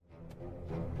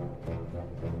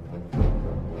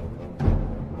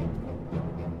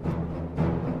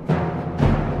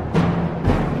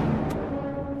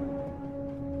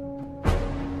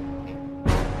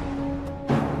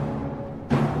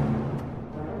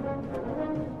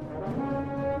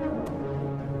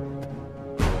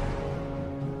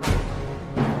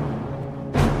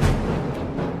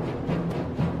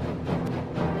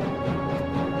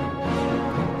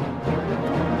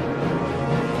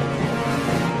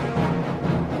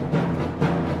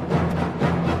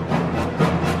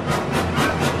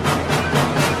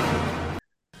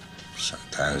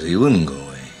he wouldn't go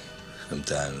away.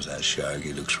 Sometimes that shark,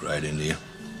 he looks right into you,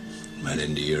 right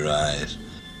into your eyes.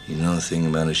 You know the thing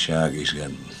about a shark? He's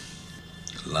got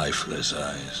lifeless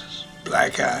eyes,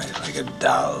 black eyes, like a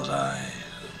doll's eyes.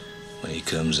 When he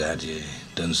comes at you, he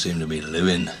doesn't seem to be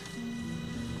living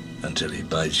until he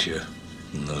bites you.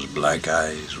 And those black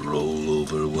eyes roll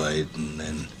over white, and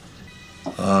then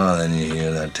you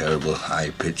hear that terrible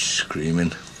high-pitched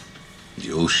screaming.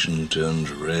 The ocean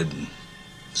turns red, and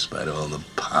in spite of all the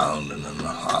pounding and the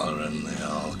hollering, they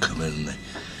all come in and they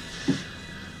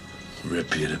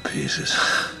rip you to pieces.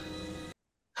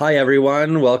 Hi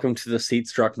everyone, welcome to the Seat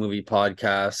Struck Movie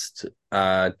Podcast.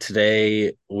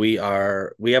 Today we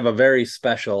have a very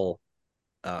special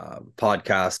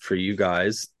podcast for you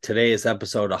guys. Today is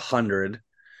episode 100.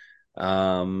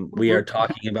 We are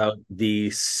talking about the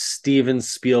Steven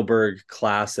Spielberg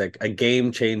classic, a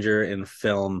game changer in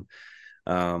film,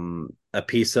 a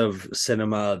piece of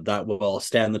cinema that will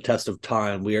stand the test of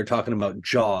time. We are talking about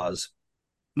Jaws.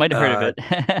 Might have heard of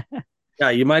Uh, it. yeah,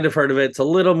 you might have heard of it. It's a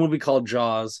little movie called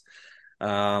Jaws.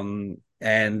 And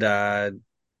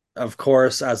of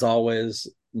course, as always,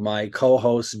 my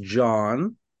co-host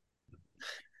John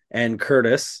and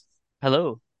Curtis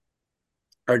Hello.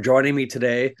 are joining me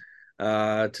today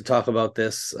to talk about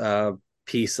this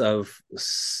piece of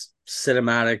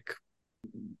cinematic.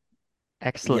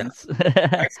 Excellence.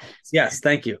 Yes,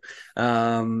 thank you.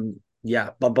 Yeah,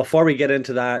 but before we get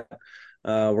into that,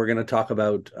 we're going to talk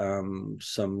about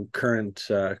some current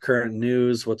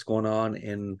news, what's going on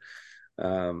in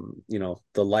the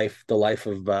life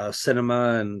of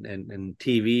cinema and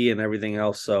TV and everything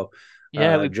else. So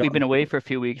Yeah, we've been John, away for a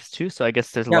few weeks too, so I guess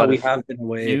there's a yeah, lot we of have been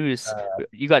away. news.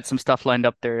 You got some stuff lined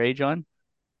up there, eh, John?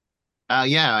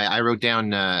 Yeah, I wrote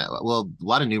down a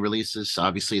lot of new releases.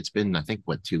 Obviously, it's been I think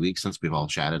 2 weeks since we've all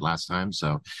chatted last time,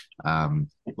 so a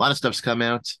lot of stuff's come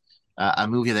out. A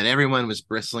movie that everyone was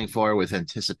bristling for with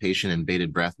anticipation and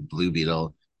bated breath, Blue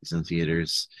Beetle, is in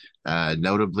theaters.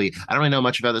 Notably, I don't really know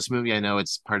much about this movie. I know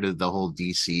it's part of the whole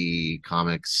DC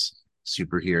Comics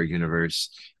superhero universe.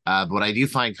 But what I do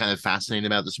find kind of fascinating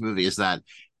about this movie is that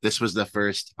this was the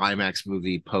first IMAX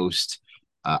movie post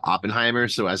Oppenheimer.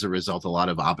 So as a result, a lot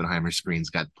of Oppenheimer screens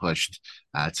got pushed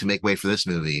to make way for this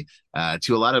movie,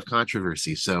 to a lot of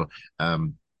controversy. So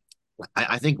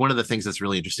I think one of the things that's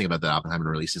really interesting about the Oppenheimer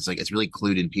release is like it's really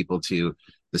clued in people to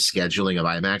the scheduling of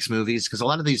IMAX movies, because a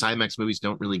lot of these IMAX movies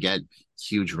don't really get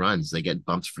huge runs. They get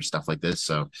bumped for stuff like this.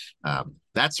 So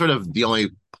that's sort of the only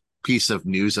piece of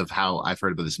news of how I've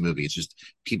heard about this movie. It's just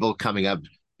people coming up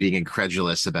being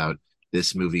incredulous about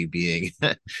this movie being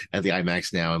at the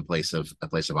IMAX now in place of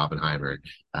Oppenheimer.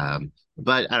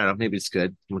 But I don't know, maybe it's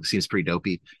good. It seems pretty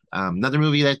dopey. Another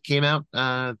movie that came out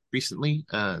recently,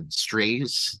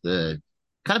 Strays, the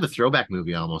kind of a throwback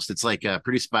movie almost. It's like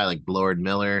produced by like Lord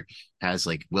Miller, has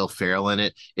like Will Ferrell in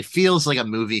it. It feels like a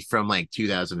movie from like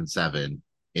 2007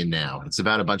 in now. It's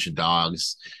about a bunch of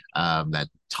dogs that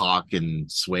talk and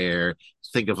swear.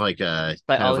 Think of like a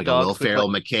Like kind all of the like a Will dogs look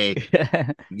Ferrell like.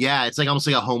 McKay. Yeah, it's like almost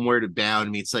like a Homeward Bound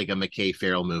meets like a McKay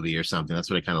Farrell movie or something. That's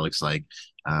what it kind of looks like.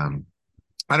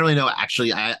 I don't really know.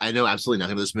 Actually, I know absolutely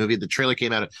nothing about this movie. The trailer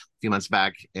came out a few months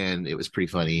back, and it was pretty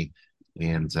funny.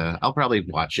 And I'll probably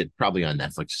watch it, probably on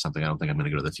Netflix or something. I don't think I'm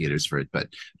going to go to the theaters for it, but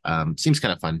seems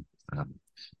kind of fun.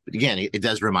 But again, it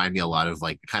does remind me a lot of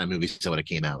like the kind of movies that would have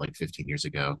came out like 15 years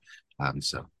ago.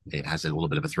 So it has a little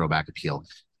bit of a throwback appeal.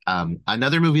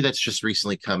 Another movie that's just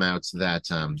recently come out that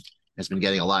has been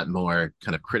getting a lot more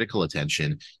kind of critical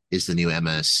attention is the new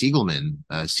Emma Siegelman,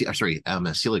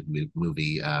 Emma Selig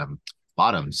movie,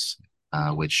 Bottoms,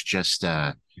 which just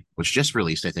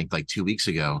released, I think, like 2 weeks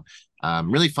ago.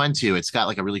 Really fun too. It's got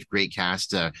like a really great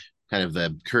cast, kind of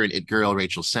the current It Girl,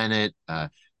 Rachel Sennett,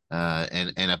 and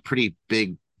a pretty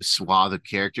big swath of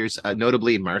characters.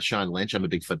 Notably, Marshawn Lynch. I'm a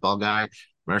big football guy.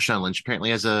 Marshawn Lynch apparently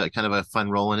has a kind of a fun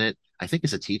role in it. I think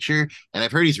as a teacher, and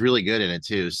I've heard he's really good in it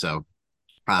too. So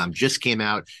just came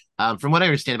out. From what I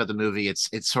understand about the movie, it's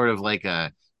sort of like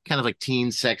a kind of like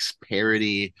teen sex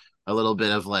parody, a little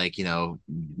bit of like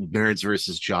nerds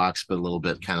versus jocks, but a little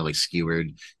bit kind of like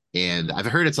skewered. And I've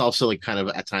heard it's also like kind of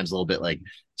at times a little bit like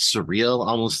surreal,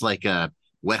 almost like a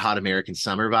Wet Hot American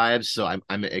Summer vibes. So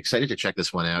I'm excited to check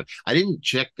this one out. I didn't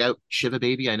check out Shiva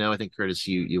Baby. I think Curtis,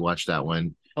 you watched that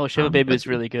one. Oh, Shiva Baby But was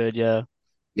really good. Yeah,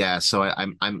 yeah, so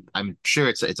I'm sure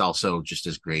it's also just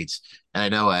as great. And I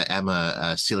know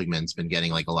Emma Seligman's been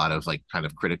getting like a lot of like kind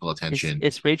of critical is attention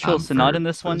is Rachel Sennott in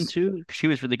this for one this. too? She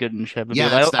was really good in Shiva Yeah,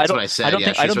 Baby. that's what I said.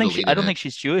 Yeah, she's sort of I leading don't it. think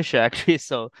she's Jewish actually.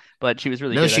 So, but she was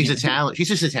really No, good. I she's mean, Italian. She's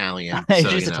just Italian, so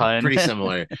she's Italian. pretty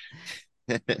similar.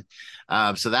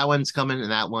 So that one's coming,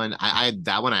 and that one,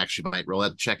 that one I actually might roll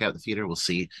out, check out the theater. We'll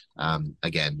see.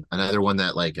 Again, another one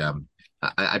that like,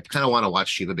 I kind of want to watch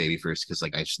Shiva Baby first because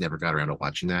like I just never got around to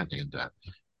watching that, and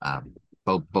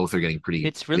both are getting pretty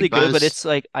It's pretty really good, but buzz. it's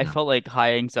like I Yeah, felt like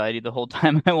high anxiety the whole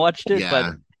time I watched it, but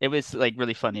yeah. it was like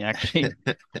really funny actually.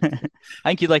 I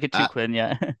think you'd like it too, Uh, Quinn.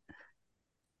 Yeah.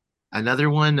 Another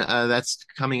one that's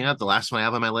coming out, the last one I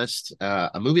have on my list,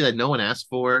 a movie that no one asked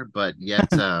for, but yet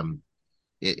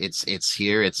it's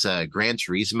here. It's Gran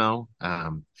Turismo,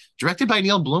 directed by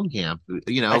Neil Blomkamp.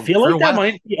 You I know, feel for like a that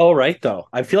while, might be all right though.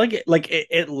 I feel like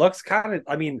it looks kind of.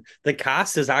 I mean, the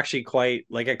cast is actually quite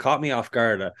like it caught me off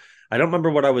guard. I don't remember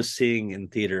what I was seeing in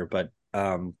theater, but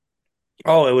oh,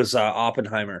 it was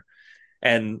Oppenheimer,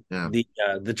 and yeah.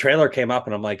 the trailer came up,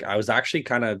 and I'm like, I was actually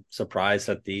kind of surprised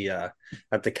at the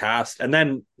cast, and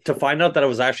then to find out that it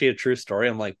was actually a true story,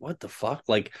 I'm like, what the fuck?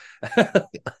 Like,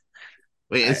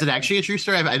 Wait, is I, it actually a true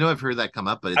story? I know I've heard that come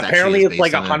up, but it actually apparently is it's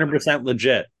like based on a. 100%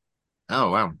 legit.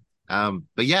 Oh wow.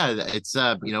 But yeah, it's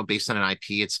based on an IP.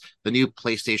 It's the new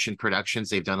PlayStation Productions.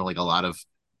 They've done like a lot of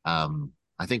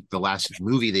I think the last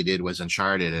movie they did was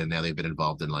Uncharted, and now they've been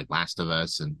involved in like Last of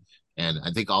Us and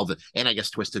I think all the and I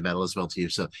guess Twisted Metal as well too.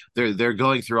 So they're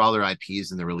going through all their IPs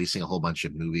and they're releasing a whole bunch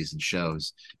of movies and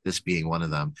shows. This being one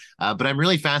of them. But I'm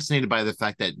really fascinated by the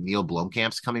fact that Neil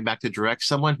Blomkamp's coming back to direct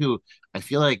someone who I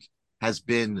feel like has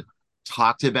been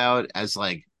talked about as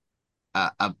like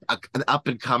an up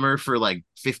and comer for like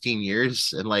 15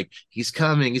 years, and like he's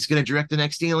going to direct the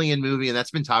next Alien movie, and that's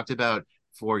been talked about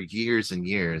for years and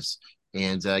years.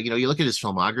 And you look at his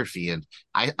filmography, and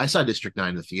I saw District 9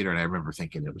 in the theater, and I remember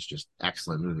thinking it was just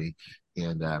excellent movie.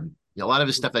 And a lot of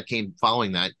his stuff that came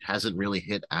following that hasn't really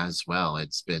hit as well.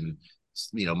 It's been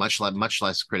much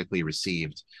less critically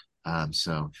received.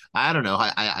 So I don't know.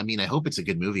 I mean, I hope it's a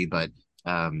good movie, but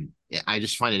I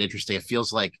just find it interesting. It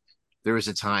feels like there was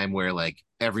a time where like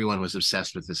everyone was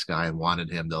obsessed with this guy and wanted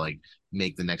him to like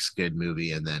make the next good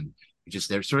movie, and then it just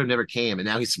there sort of never came, and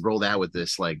now he's rolled out with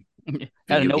this like Out of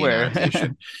video game nowhere.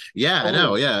 adaptation. Yeah, I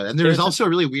know. Oh, Yeah, and there was there's a also a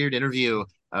really weird interview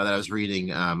that I was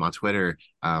reading on Twitter,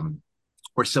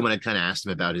 where someone had kind of asked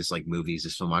him about his like movies,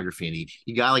 his filmography, and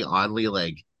he got like oddly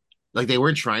like they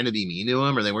weren't trying to be mean to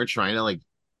him or they weren't trying to like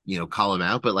call him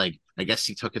out, but like I guess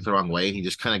he took it the wrong way. He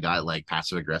just kind of got like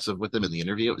passive aggressive with him in the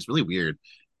interview. It was really weird.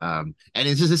 And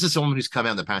this is someone who's come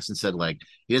out in the past and said like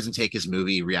he doesn't take his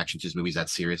movie reaction to his movies that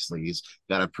seriously. He's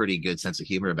got a pretty good sense of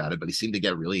humor about it, but he seemed to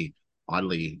get really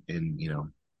oddly in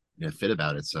fit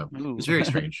about it. So it ooh. was very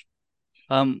strange.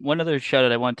 One other shout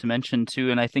out I want to mention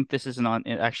too, and I think this isn't on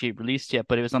it actually released yet,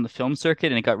 but it was on the film circuit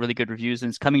and it got really good reviews and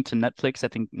it's coming to Netflix, I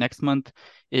think next month,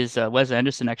 is Wes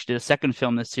Anderson actually did a second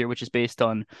film this year, which is based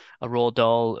on a Roald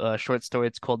Dahl short story.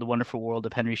 It's called The Wonderful World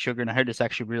of Henry Sugar, and I heard it's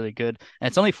actually really good. And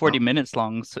it's only 40 Oh minutes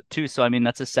long too, so I mean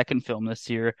that's a second film this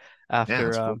year yeah, after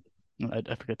that's cool.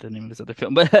 I forget the name of his other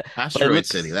film, but it Asteroid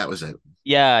City, looks that was it.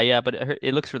 yeah, but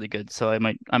it looks really good, so I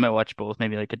might watch both,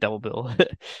 maybe like a double bill.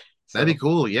 That'd be So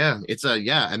cool. Yeah. It's a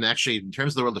yeah. And actually in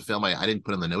terms of the world of film, I didn't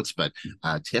put in the notes, but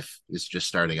TIFF is just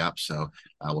starting up. So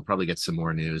we'll probably get some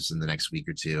more news in the next week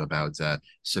or two about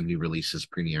some new releases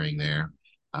premiering there.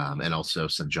 And also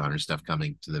some genre stuff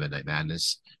coming to the Midnight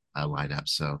Madness lineup.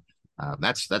 So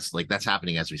that's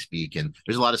happening as we speak. And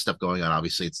there's a lot of stuff going on.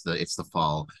 Obviously it's the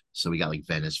fall. So we got like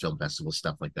Venice Film Festival,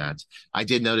 stuff like that. I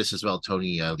did notice as well,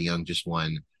 Tony Leung just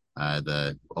won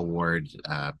the award,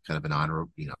 kind of an honor,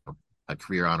 a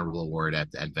career honorable award at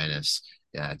Venice,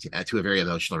 to a very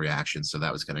emotional reaction. So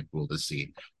that was kind of cool to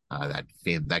see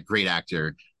that great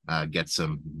actor get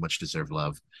some much deserved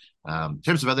love. In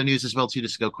terms of other news as well, too,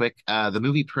 just to go quick, the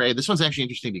movie Prey. This one's actually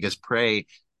interesting because Prey,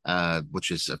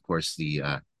 which is of course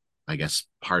the I guess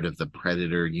part of the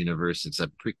Predator universe. It's a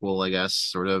prequel, I guess,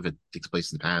 sort of. It takes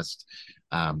place in the past.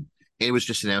 It was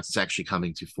just announced it's actually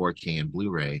coming to 4K and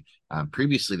Blu-ray.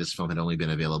 Previously, this film had only been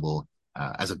available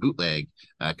as a bootleg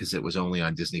because it was only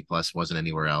on Disney Plus, wasn't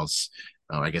anywhere else.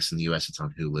 I guess in the US it's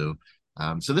on Hulu.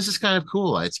 So this is kind of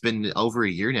cool. It's been over a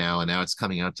year now, and now it's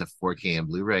coming out to 4K and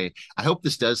Blu-ray. I hope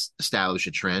this does establish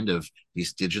a trend of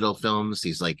these digital films,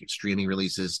 these like streaming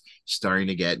releases, starting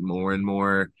to get more and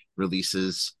more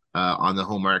releases on the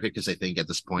home market. Because I think at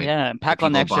this point, yeah, and the pack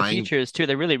on the people extra buying, features too.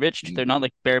 They're really rich. They're not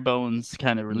like bare bones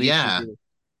kind of releases. yeah,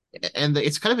 and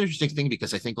it's kind of an interesting thing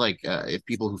because I think like if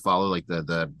people who follow like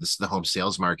the home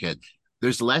sales market,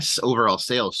 there's less overall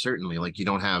sales. Certainly, like you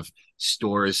don't have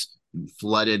stores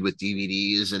flooded with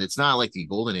DVDs, and it's not like the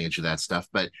golden age of that stuff.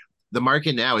 But the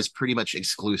market now is pretty much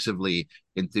exclusively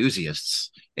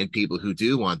enthusiasts and people who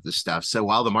do want this stuff. So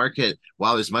while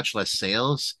there's much less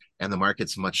sales and the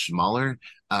market's much smaller,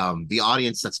 the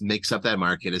audience that makes up that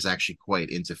market is actually quite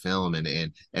into film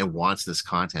and wants this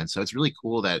content. So it's really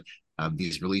cool that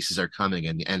these releases are coming,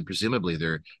 and presumably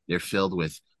they're filled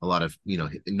with a lot of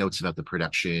notes about the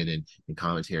production and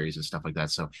commentaries and stuff like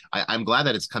that. So I'm glad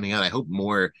that it's coming out. I hope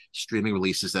more streaming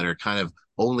releases that are kind of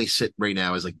only sit right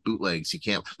now as like bootlegs. You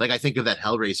can't, like, I think of that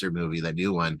Hellraiser movie, that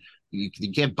new one. You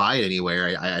can't buy it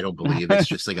anywhere. I don't believe it's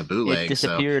just like a bootleg. It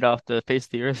disappeared off the face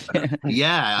of the earth.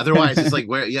 Yeah. Otherwise, it's like,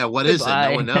 where? Yeah. What is it?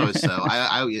 No one knows. So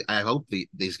I hope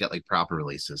these get like proper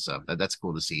releases. So that's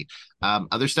cool to see.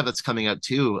 Other stuff that's coming out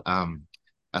too.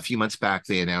 A few months back,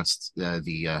 they announced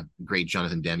the great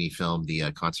Jonathan Demme film,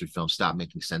 the concert film "Stop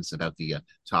Making Sense," about the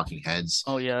Talking Heads.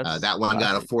 Oh yeah, that one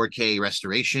got a 4K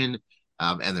restoration,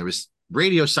 and there was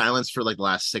radio silence for like the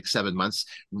last 6-7 months.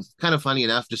 Kind of funny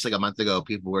enough, just like a month ago,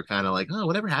 people were kind of like, "Oh,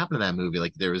 whatever happened to that movie?"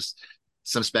 Like there was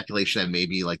some speculation that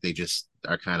maybe like they just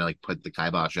are kind of like put the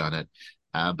kibosh on it.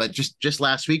 But just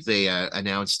last week they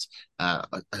announced, I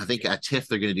think at TIFF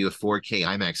they're going to do a 4K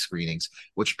IMAX screenings,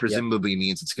 which presumably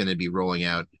means it's going to be rolling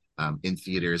out in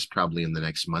theaters probably in the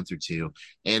next month or two.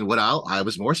 And what I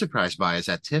was more surprised by is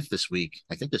at TIFF this week,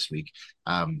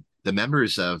 the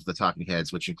members of the Talking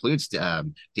Heads, which includes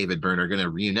David Byrne, are going to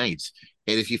reunite.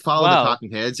 And if you follow the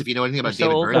Talking Heads, if you know anything about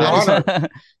David Byrne,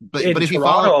 but if you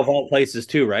follow, of all places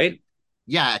too, right?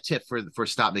 Yeah, at TIFF for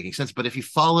Stop Making Sense. But if you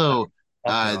follow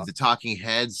the Talking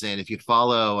Heads, and if you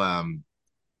follow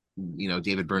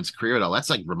David Byrne's career at all, that's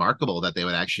like remarkable that they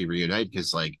would actually reunite,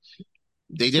 because like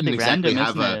they didn't exactly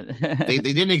have they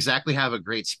didn't exactly have a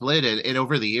great split, and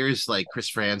over the years, like Chris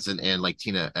Frantz and like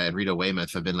Tina and Rita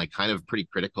Weymouth have been like kind of pretty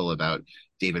critical about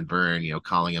David Byrne,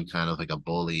 calling him kind of like a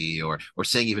bully or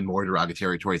saying even more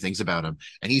derogatory things about him,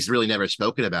 and he's really never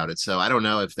spoken about it. So I don't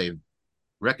know if they've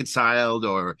reconciled,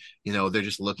 or they're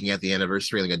just looking at the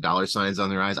anniversary like a dollar signs on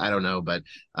their eyes. I don't know, but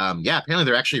apparently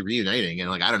they're actually reuniting, and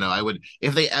like I don't know, I would,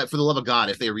 if they, for the love of God,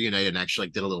 if they reunited and actually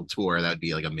like did a little tour, that would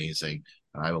be like amazing.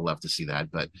 I would love to see that.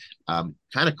 But kind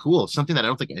of cool, something that I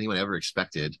don't think anyone ever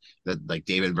expected, that like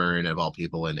David Byrne of all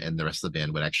people and the rest of the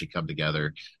band would actually come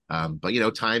together. But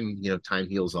time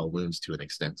heals all wounds to an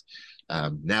extent.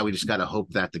 Now we just got to hope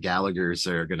that the Gallaghers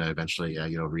are going to eventually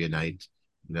reunite.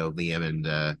 Liam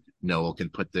and Noel can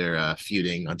put their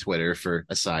feuding on Twitter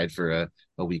aside for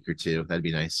a week or two. That'd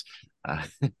be nice.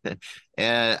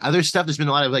 And other stuff, there's been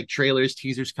a lot of like trailers,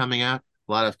 teasers coming out,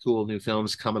 a lot of cool new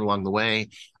films coming along the way.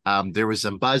 There was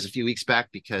some buzz a few weeks back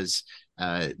because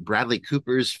Bradley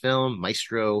Cooper's film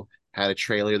Maestro had a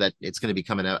trailer that it's going to be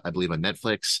coming out, I believe, on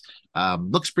Netflix.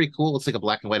 Looks pretty cool. It's like a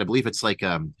black and white. I believe it's like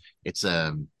it's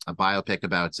a biopic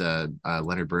about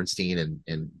Leonard Bernstein,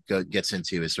 and gets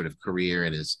into his sort of career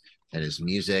and his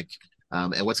music.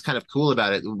 And what's kind of cool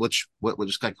about it, what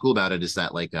was kind of cool about it is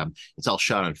that like it's all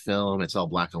shot on film, it's all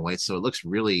black and white, so it looks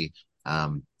really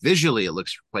visually it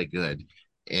looks quite good.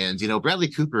 And Bradley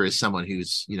Cooper is someone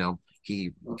who's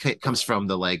he comes from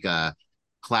the like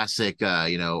classic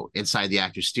inside the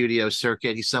actor studio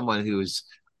circuit. He's someone who's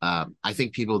I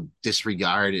think people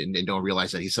disregard and don't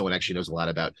realize that he's someone who actually knows a lot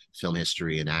about film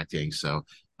history and acting. So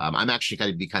I'm actually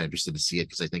kind of interested to see it,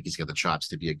 because I think he's got the chops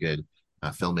to be a good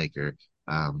filmmaker.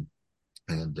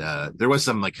 And there was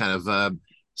some like kind of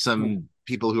some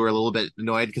people who are a little bit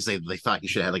annoyed because they thought he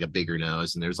should have like a bigger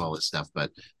nose, and there's all this stuff,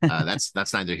 but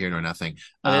that's neither here nor nothing.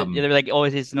 They're like, oh,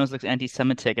 his nose looks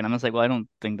anti-Semitic, and I'm just like, well, I don't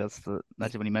think that's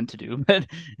what he meant to do. But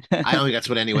I don't think that's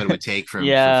what anyone would take from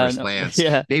first glance.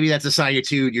 Yeah, maybe that's a sign you're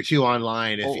too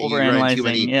online. If you run too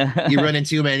many, you run in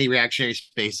too many reactionary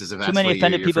spaces. If that's too many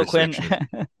offended people, Quinn.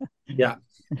 Yeah.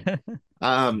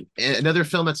 Another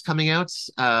film that's coming out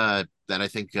that I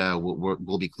think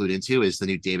we'll be clued into is the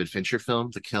new David Fincher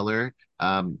film, The Killer.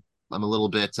 I'm a little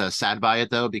bit sad by it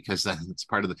though, because it's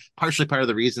partially part of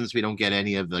the reasons we don't get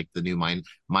any of like the new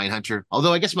Mindhunter.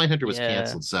 Although I guess Mindhunter was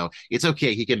canceled, so it's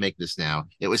okay. He can make this now.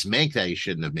 It was Mank that he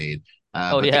shouldn't have made.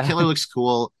 But The Killer looks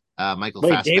cool. Michael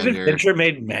Fassbender. David Fincher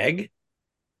made Meg?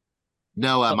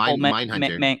 No,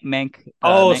 Mindhunter.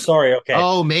 Mank. Sorry. Okay.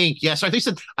 Oh, Mank. Yeah, sorry.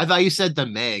 I thought you said the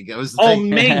Meg.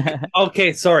 Mank.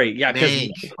 Okay, sorry. Yeah, because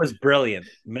Mank was brilliant.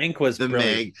 Mank was the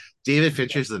brilliant. Meg. David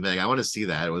Fincher's the Meg. I want to see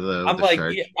that with the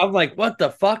shark. I'm like, what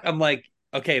the fuck? I'm like,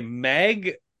 okay,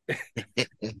 Meg.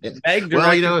 Meg directed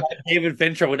by David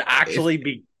Fincher would actually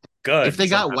be good. If they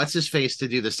got what's his face to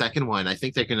do the second one, I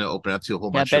think they're going to open up to a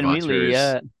whole bunch of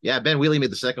auteurs. Ben Wheatley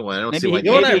made the second one. I don't see why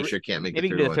David Fincher can't make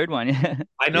the third one.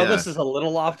 I know this is a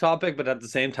little off topic, but at the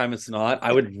same time, it's not.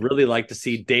 I would really like to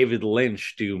see David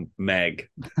Lynch do Meg.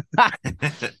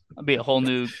 That'd be a whole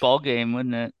new ball game,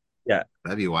 wouldn't it? Yeah.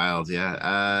 That'd be wild.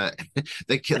 Yeah.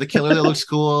 The killer that looks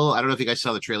cool. I don't know if you guys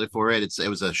saw the trailer for it. It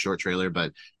was a short trailer,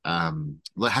 but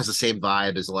it has the same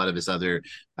vibe as a lot of his other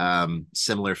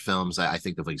similar films. I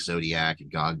think of like Zodiac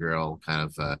and Gone Girl. Kind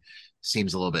of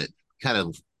seems a little bit kind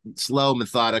of slow,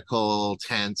 methodical,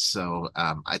 tense. So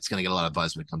it's gonna get a lot of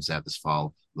buzz when it comes out this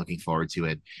fall. Looking forward to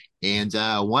it. And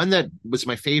one that was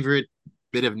my favorite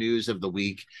bit of news of the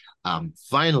week.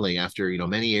 Finally, after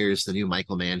many years, the new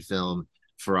Michael Mann film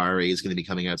Ferrari is going to be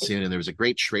coming out soon, and there was a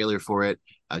great trailer for it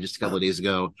just a couple of days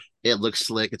ago. It looks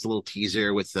slick. It's a little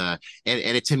teaser with and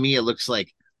it to me it looks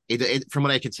like from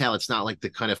what I can tell, it's not like the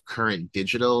kind of current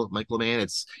digital Michael Mann.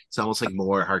 It's almost like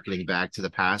more harkening back to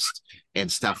the past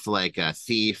and stuff like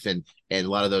Thief and a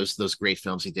lot of those great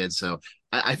films he did. So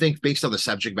I think based on the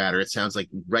subject matter, it sounds like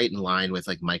right in line with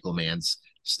like Michael Mann's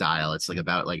style. It's like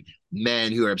about like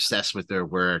men who are obsessed with their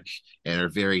work and are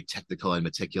very technical and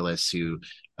meticulous who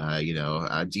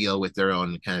deal with their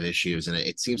own kind of issues. And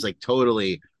it seems like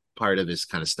totally part of his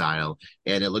kind of style.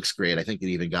 And it looks great. I think it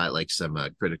even got like some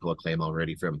critical acclaim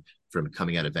already from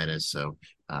coming out of Venice. So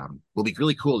will be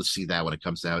really cool to see that when it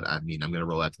comes out. I mean, I'm going to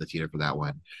roll out to the theater for that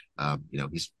one.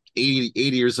 He's 80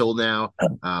 years old now.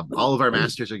 All of our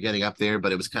masters are getting up there,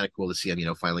 but it was kind of cool to see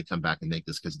him, finally come back and make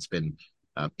this because it's been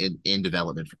in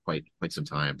development for quite some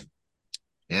time.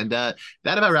 And that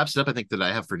about wraps it up. I think that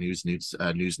I have for news notes.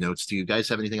 Do you guys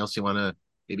have anything else you want to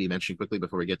maybe mention quickly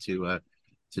before we get to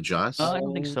Jaws? I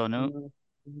don't think so. No.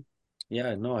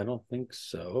 Yeah, no, I don't think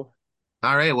so.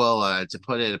 All right. Well, to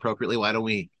put it appropriately, why don't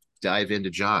we dive into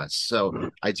Jaws? So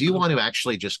I do want to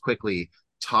actually just quickly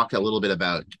talk a little bit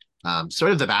about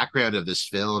sort of the background of this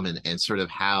film and sort of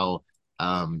how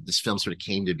this film sort of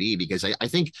came to be, because I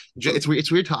think it's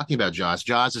weird talking about Jaws.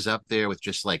 Jaws is up there with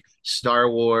just like Star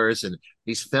Wars and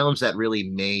these films that really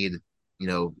made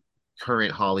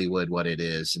current Hollywood what it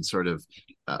is, and sort of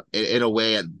in a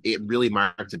way it really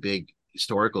marked a big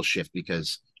historical shift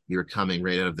because you're coming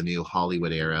right out of the new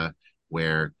Hollywood era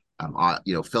where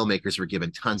filmmakers were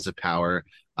given tons of power,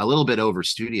 a little bit over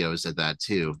studios at that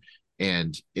too.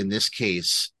 And in this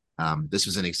case, this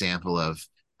was an example of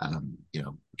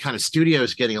kind of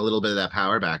studios getting a little bit of that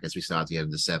power back, as we saw at the end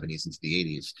of the 70s into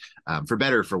the 80s, for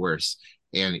better or for worse.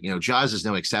 And Jaws is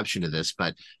no exception to this.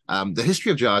 But the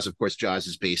history of Jaws, of course, Jaws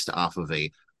is based off of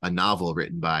a novel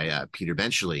written by Peter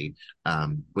Benchley,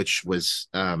 which was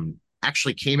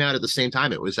actually came out at the same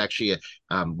time. It was actually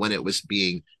when it was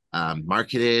being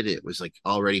marketed, it was like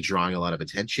already drawing a lot of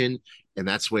attention. And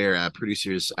that's where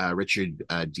producers Richard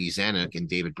D. Zanuck and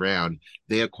David Brown,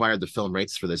 they acquired the film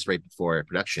rights for this right before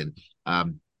production.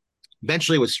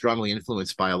 Benchley was strongly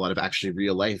influenced by a lot of actually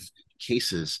real life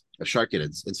cases of shark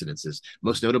incidences.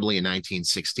 Most notably in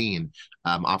 1916,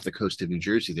 off the coast of New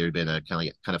Jersey, there had been a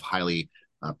kind of highly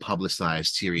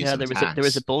publicized series. Yeah, of attacks. there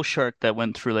was a bull shark that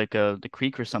went through like the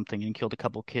creek or something and killed a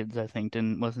couple kids, I think,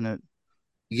 wasn't it?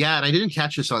 Yeah, and I didn't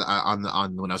catch this on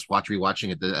when I was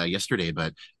rewatching it yesterday,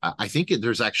 but I think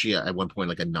there's actually at one point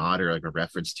like a nod or like a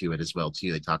reference to it as well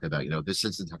too. They talk about this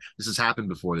has happened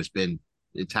before. There's been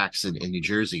attacks in New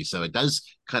Jersey, so it does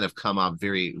kind of come up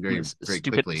very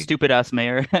quickly. Stupid ass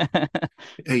mayor.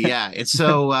 Yeah, and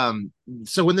so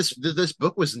so when this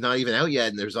book was not even out yet,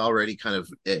 and there's already kind of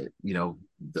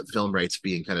the film rights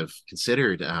being kind of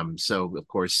considered. So of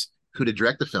course, who to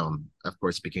direct the film, of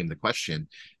course, became the question.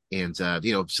 And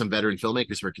some veteran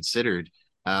filmmakers were considered,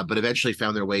 but eventually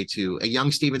found their way to a young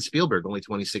Steven Spielberg, only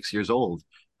 26 years old,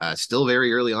 still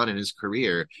very early on in his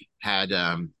career. Had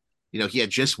he had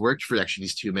just worked for actually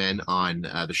these two men on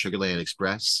the Sugarland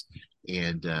Express,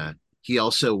 and he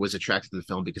also was attracted to the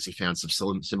film because he found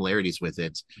some similarities with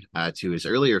it to his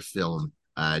earlier film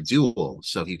Duel.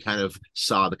 So he kind of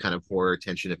saw the kind of horror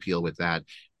tension appeal with that.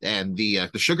 And the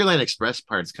Sugarland Express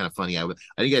part is kind of funny. I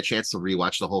didn't get a chance to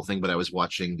rewatch the whole thing, but I was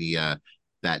watching the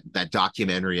that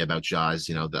documentary about Jaws,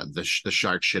 the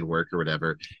shark should work or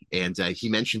whatever. And he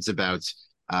mentions about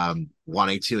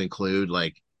wanting to include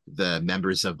like the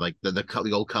members of like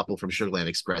the old couple from Sugarland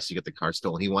Express who get the car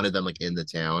stolen. He wanted them like in the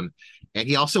town, and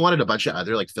he also wanted a bunch of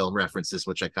other like film references,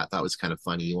 which I thought was kind of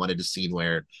funny. He wanted a scene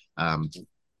where,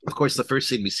 of course, the first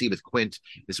scene we see with Quint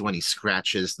is when he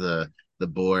scratches the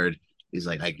board. He's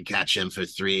like, I can catch him for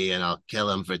 3 and I'll kill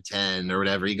him for 10 or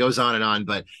whatever. He goes on and on.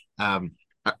 But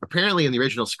apparently in the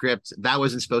original script, that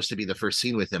wasn't supposed to be the first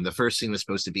scene with him. The first scene was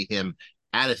supposed to be him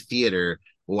at a theater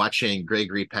watching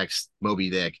Gregory Peck's Moby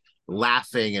Dick,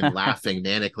 laughing and laughing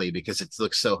manically because it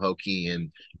looks so hokey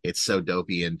and it's so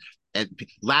dopey and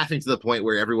laughing to the point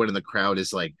where everyone in the crowd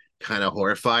is like kind of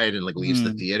horrified and like leaves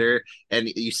the theater, and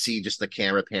you see just the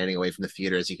camera panning away from the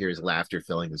theater as you hear his laughter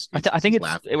filling the streets. I think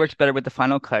it works better with the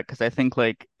final cut because I think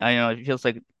like it feels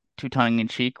like too tongue in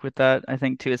cheek with that. I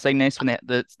think too. It's like nice when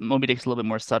the Moby Dick's a little bit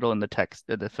more subtle in the text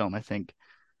of the film. I think.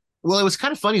 Well, it was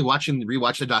kind of funny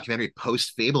rewatching the documentary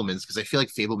post Fablemans, because I feel like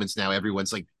Fablemans now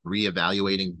everyone's like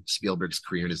reevaluating Spielberg's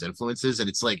career and his influences, and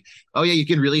it's like, oh yeah, you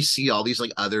can really see all these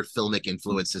like other filmic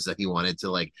influences that he wanted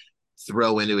to like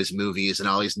throw into his movies, and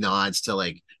all these nods to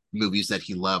like movies that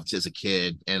he loved as a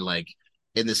kid, and like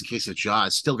in this case of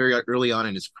Jaws, still very early on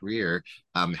in his career,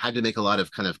 had to make a lot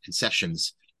of kind of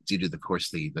concessions due to the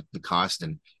course the cost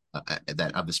and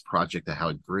that of this project and how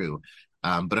it grew.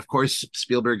 But of course,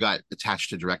 Spielberg got attached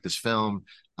to direct this film.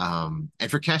 And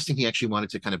for casting, he actually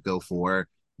wanted to kind of go for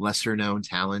lesser known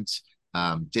talent.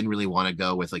 Didn't really want to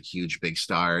go with like huge big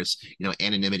stars.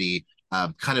 Anonymity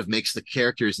kind of makes the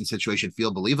characters and situation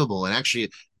feel believable. And actually,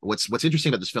 what's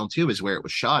interesting about this film too is where it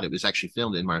was shot. It was actually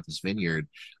filmed in Martha's Vineyard.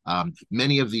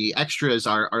 Many of the extras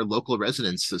are local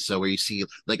residents. So where you see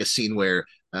like a scene where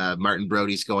Martin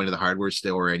Brody's going to the hardware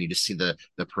store, and you just see the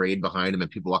parade behind him and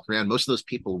people walking around. Most of those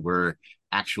people were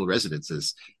actual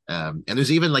residences. And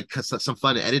there's even like some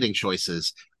fun editing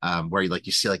choices where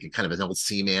you see like a kind of an old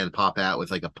seaman pop out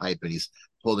with like a pipe, and he's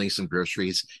holding some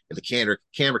groceries, and the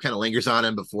camera kind of lingers on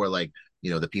him before like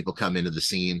the people come into the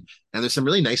scene. And there's some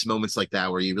really nice moments like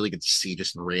that where you really get to see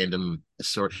just random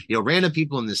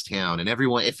people in this town, and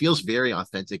everyone, it feels very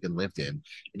authentic and lived in.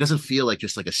 It doesn't feel like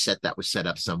just like a set that was set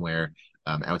up somewhere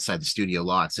outside the studio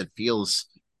lots. It feels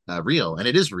real, and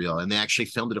it is real. And they actually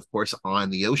filmed it, of course, on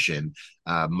the ocean,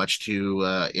 much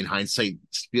to, in hindsight,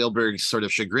 Spielberg's sort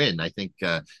of chagrin. I think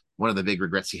one of the big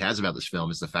regrets he has about this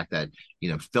film is the fact that,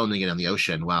 filming it on the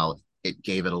ocean, while it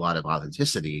gave it a lot of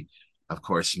authenticity, of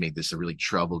course, made this a really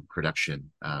troubled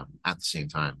production at the same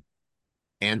time.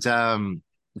 And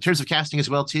in terms of casting as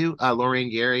well, too,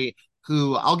 Lorraine Gary,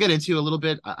 who I'll get into a little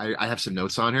bit. I have some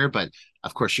notes on her, but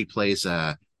of course, she plays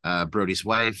Brody's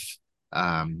wife.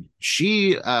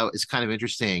 She is kind of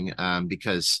interesting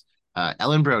because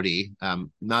Ellen Brody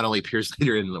not only appears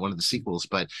later in one of the sequels,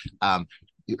 but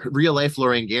real life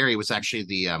Lorraine Gary was actually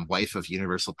the wife of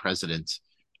Universal president.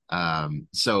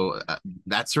 So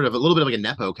that's sort of a little bit of like a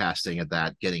nepo casting at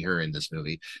that, getting her in this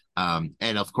movie.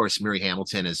 And of course, Murray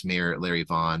Hamilton as Mayor Larry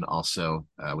Vaughn also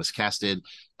was casted.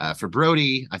 For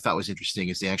Brody, I thought was interesting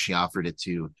is they actually offered it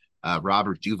to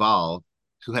Robert Duvall,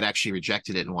 who had actually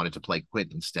rejected it and wanted to play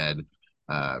Quint instead.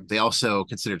 They also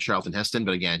considered Charlton Heston,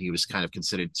 but again, he was kind of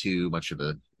considered too much of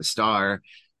a star,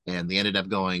 and they ended up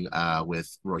going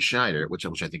with Roy Scheider, which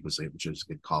I think was a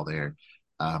good call there.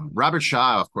 Robert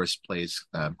Shaw, of course, plays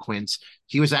Quint.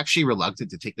 He was actually reluctant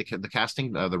to take the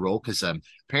casting, the role, because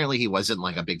apparently he wasn't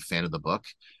like a big fan of the book.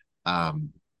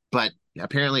 But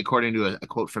apparently, according to a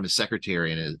quote from his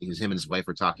secretary, and him and his wife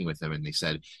were talking with him, and they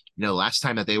said, last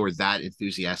time that they were that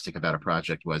enthusiastic about a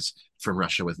project was From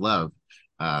Russia with Love.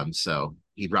 So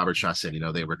Robert Shaw said,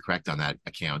 they were correct on that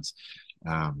account.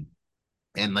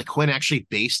 And like Quint actually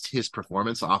based his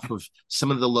performance off of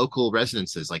some of the local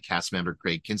residences, like cast member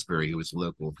Craig Kinsbury, who was a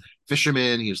local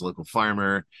fisherman, he was a local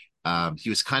farmer. He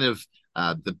was kind of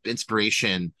the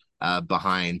inspiration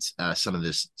behind some of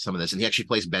this, and he actually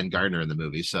plays Ben Gardner in the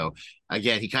movie. So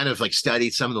again, he kind of like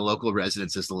studied some of the local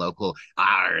residences,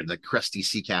 the crusty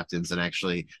sea captains, and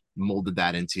actually molded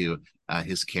that into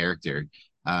his character.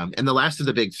 And the last of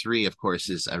the big three, of course,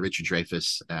 is Richard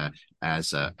Dreyfuss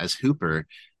as Hooper.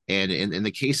 And in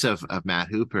the case of Matt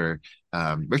Hooper,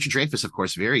 Richard Dreyfuss, of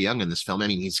course, very young in this film. I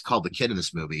mean, he's called the kid in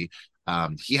this movie.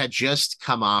 He had just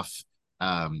come off,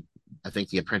 I think,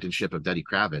 the apprenticeship of Duddy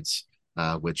Kravitz,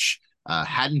 which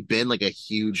hadn't been like a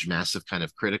huge, massive kind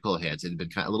of critical hit. It had been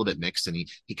kind of a little bit mixed, and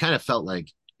he kind of felt like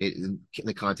in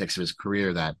the context of his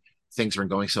career that things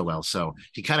weren't going so well. So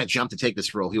he kind of jumped to take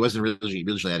this role. He wasn't really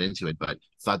that into it, but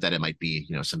thought that it might be,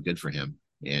 some good for him,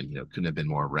 and couldn't have been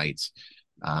more right.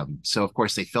 So of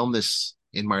course they filmed this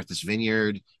in Martha's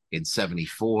Vineyard in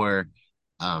 1974.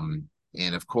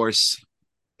 And of course,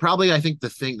 probably I think the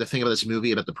thing about this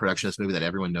movie, about the production of this movie that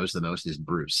everyone knows the most is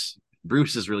Bruce.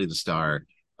 Bruce is really the star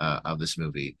of this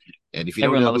movie. And if you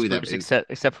don't know who that is,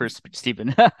 except for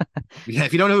Stephen. Yeah,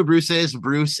 if you don't know who Bruce is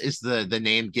the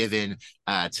name given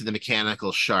to the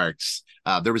mechanical sharks.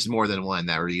 There was more than one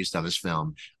that were used on this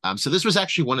film. So this was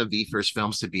actually one of the first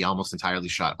films to be almost entirely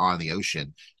shot on the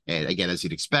ocean. And again, as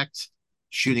you'd expect,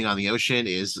 shooting on the ocean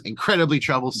is incredibly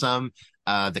troublesome.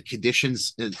 The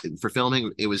conditions for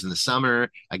filming, it was in the summer.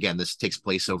 Again, this takes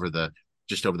place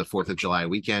just over the 4th of July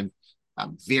weekend.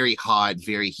 Very hot,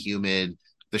 very humid.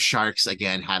 The sharks,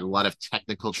 again, had a lot of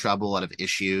technical trouble, a lot of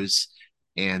issues.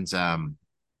 And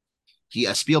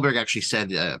Spielberg actually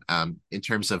said, in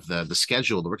terms of the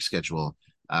schedule, the work schedule,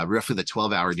 roughly the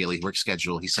 12-hour daily work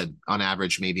schedule. He said on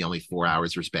average, maybe only 4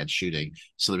 hours were spent shooting.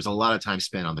 So there was a lot of time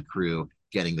spent on the crew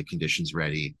getting the conditions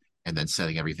ready and then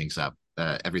setting everything up.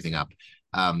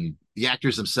 The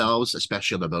actors themselves,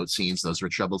 especially on the boat scenes, those were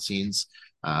trouble scenes.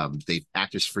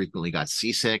 Actors frequently got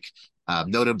seasick.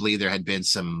 Notably, there had been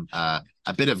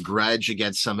a bit of grudge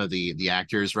against some of the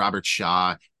actors. Robert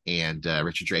Shaw and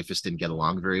Richard Dreyfuss didn't get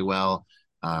along very well.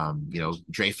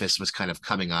 Dreyfuss was kind of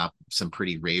coming up some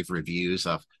pretty rave reviews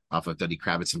off of Lenny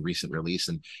Kravitz's recent release,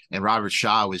 and Robert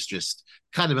Shaw was just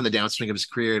kind of in the downswing of his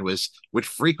career and would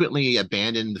frequently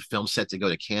abandon the film set to go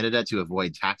to Canada to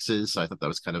avoid taxes. So I thought that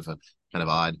was kind of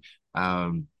odd.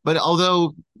 But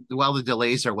while the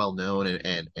delays are well known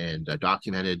and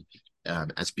documented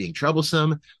as being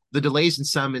troublesome, the delays in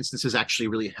some instances actually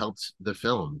really helped the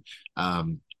film.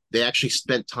 They actually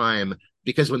spent time,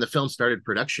 because when the film started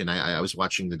production, I was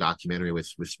watching the documentary with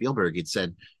Spielberg. He'd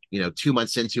said, 2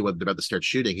 months into what they're about to start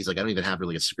shooting, he's like, I don't even have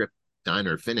really a script done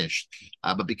or finished.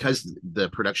 But because the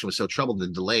production was so troubled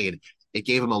and delayed, it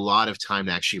gave him a lot of time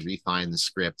to actually refine the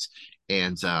script.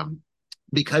 And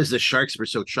because the sharks were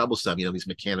so troublesome, these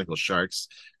mechanical sharks,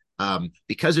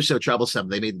 because they're so troublesome,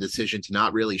 they made the decision to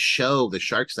not really show the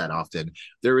sharks that often.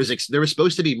 There was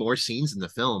supposed to be more scenes in the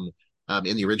film,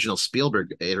 in the original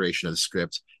Spielberg iteration of the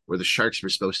script, where the sharks were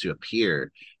supposed to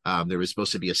appear. There was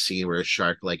supposed to be a scene where a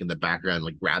shark, like in the background,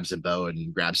 like grabs a bow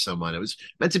and grabs someone. It was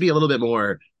meant to be a little bit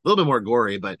more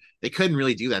gory, but they couldn't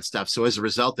really do that stuff. So as a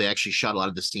result, they actually shot a lot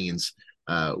of the scenes,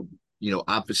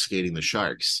 obfuscating the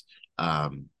sharks.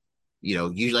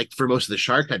 Usually, like for most of the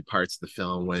shark head parts of the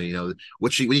film, when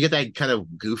when you get that kind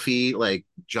of goofy, like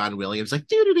John Williams, like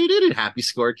happy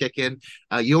score kick in,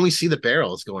 you only see the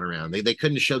barrels going around. They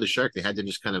couldn't show the shark. They had to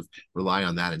just kind of rely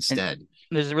on that instead.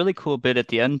 And there's a really cool bit at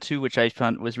the end too, which I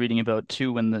was reading about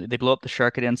too, when they blow up the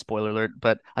shark at the end. Spoiler alert,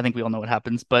 but I think we all know what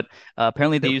happens. But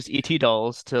apparently they used ET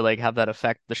dolls to like have that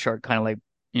effect. The shark kind of like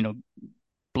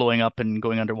blowing up and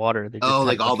going underwater. They just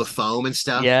like all the foam and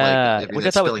stuff. Yeah, which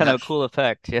I thought was kind of a cool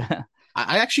effect. Yeah.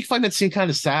 I actually find that scene kind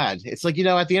of sad. It's like,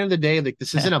 at the end of the day, like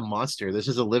this isn't a monster. This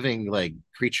is a living like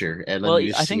creature. And well,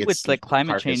 I think with like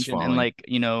climate change and like,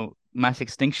 mass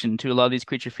extinction too, a lot of these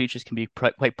creature features can be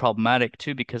quite problematic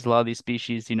too, because a lot of these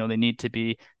species, they need to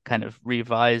be kind of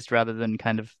revised rather than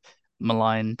kind of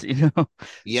maligned,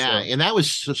 Yeah. So. And that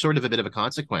was sort of a bit of a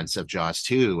consequence of Jaws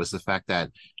too, was the fact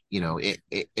that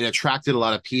it attracted a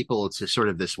lot of people to sort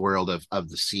of this world of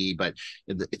the sea, but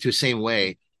to the same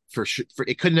way, for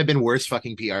it couldn't have been worse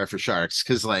fucking PR for sharks,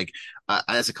 because like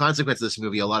as a consequence of this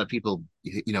movie, a lot of people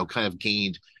kind of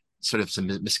gained sort of some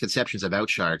misconceptions about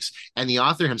sharks, and the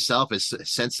author himself has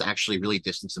since actually really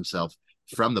distanced himself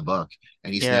from the book,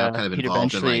 and he's now kind of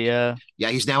involved in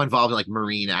he's now involved in like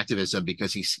marine activism,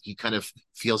 because he kind of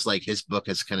feels like his book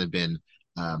has kind of been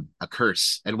a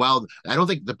curse. And while I don't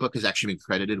think the book has actually been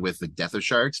credited with the death of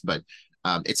sharks, but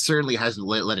it certainly has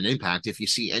let an impact. If you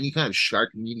see any kind of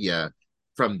shark media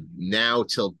from now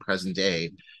till present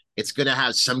day, it's going to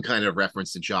have some kind of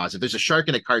reference to Jaws. If there's a shark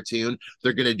in a cartoon,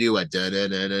 they're going to do a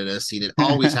da-da-da-da-da scene. It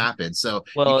always happens. So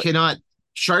you cannot.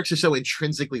 Sharks are so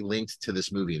intrinsically linked to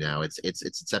this movie now. It's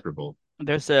inseparable.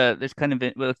 There's kind of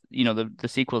the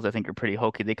sequels I think are pretty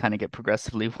hokey. They kind of get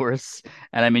progressively worse,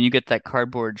 and I mean you get that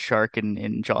cardboard shark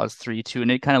in Jaws 3 too,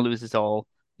 and it kind of loses all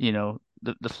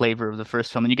the flavor of the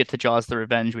first film, and you get to Jaws: The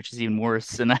Revenge, which is even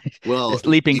worse. And this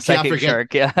leaping psychic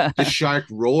shark, the shark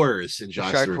roars in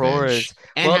Jaws: The Revenge,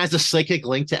 and has a psychic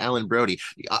link to Ellen Brody.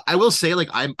 I will say, like,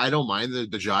 I don't mind the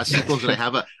Jaws sequels, and I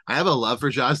have a love for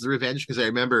Jaws: The Revenge, because I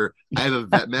remember I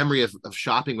have a memory of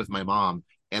shopping with my mom.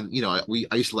 And I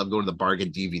used to love going to the bargain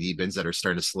DVD bins that are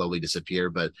starting to slowly disappear.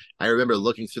 But I remember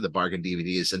looking through the bargain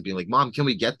DVDs and being like, "Mom, can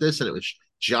we get this?" And it was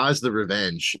Jaws: The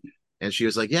Revenge. And she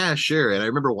was like, "Yeah, sure." And I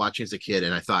remember watching as a kid,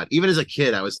 and I thought, even as a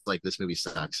kid, I was like, "This movie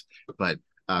sucks." But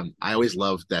I always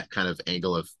loved that kind of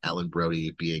angle of Ellen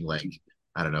Brody being like,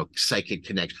 I don't know, psychic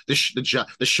connection.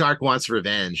 The shark wants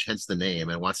revenge, hence the name,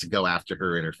 and wants to go after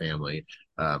her and her family.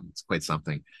 It's quite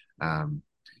something.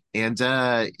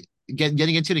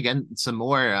 Getting into it again some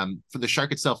more, for the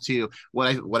shark itself too,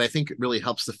 what I think really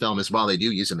helps the film is, while they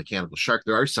do use a mechanical shark,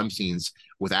 there are some scenes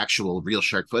with actual real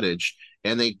shark footage,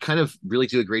 and they kind of really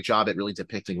do a great job at really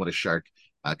depicting what a shark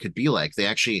could be like. They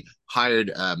actually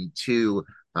hired two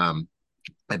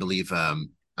I believe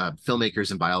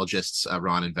filmmakers and biologists,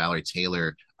 Ron and Valerie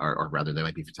Taylor, or rather they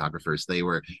might be photographers. They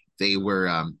were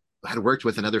had worked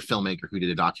with another filmmaker who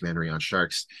did a documentary on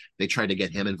sharks. They tried to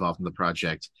get him involved in the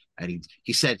project, and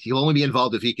he said he'll only be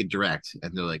involved if he can direct.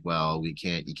 And they're like, "Well, you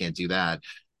can't do that."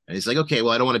 And he's like, "Okay,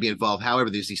 well, I don't want to be involved.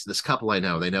 However, there's this couple I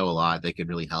know. They know a lot. They can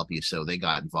really help you." So they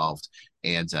got involved,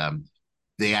 and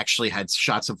they actually had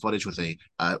shot some footage with a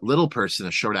little person,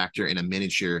 a short actor, in a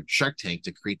miniature shark tank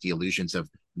to create the illusions of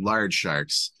large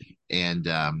sharks. And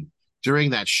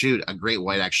during that shoot, a great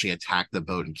white actually attacked the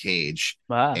boat and cage.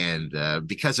 Wow. And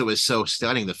because it was so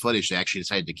stunning, the footage, they actually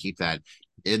decided to keep that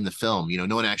in the film. You know,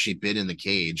 no one actually bit in the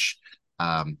cage.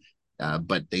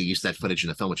 But they used that footage in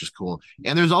the film, which is cool.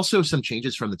 And there's also some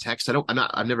changes from the text.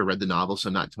 I've never read the novel, so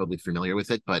I'm not totally familiar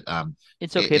with it. But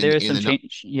it's okay. There is some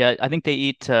change. Yeah, I think they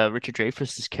eat Richard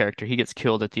Dreyfuss's character. He gets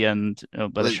killed at the end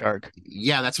by the shark.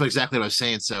 Yeah, that's exactly what I was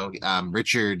saying. So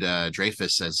Richard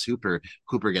Dreyfuss says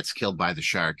Hooper gets killed by the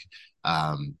shark.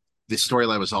 The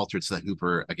storyline was altered so that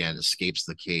Hooper again escapes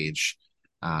the cage.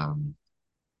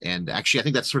 And actually, I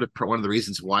think that's sort of one of the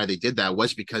reasons why they did that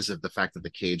was because of the fact that the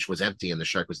cage was empty and the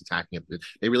shark was attacking it.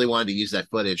 They really wanted to use that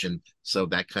footage, and so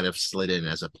that kind of slid in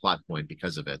as a plot point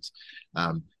because of it.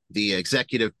 The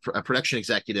production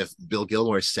executive, Bill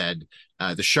Gilmore, said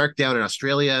the shark down in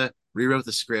Australia rewrote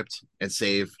the script and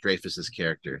saved Dreyfuss's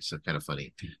character. So kind of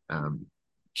funny.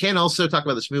 Can also talk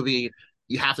about this movie.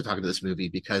 You have to talk about this movie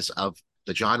because of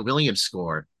the John Williams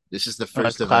score. This is the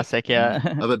first of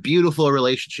a beautiful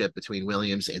relationship between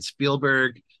Williams and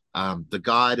Spielberg, the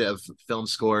god of film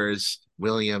scores,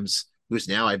 Williams, who's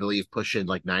now, I believe, pushing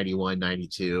like 91,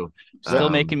 92. Still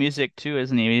making music too,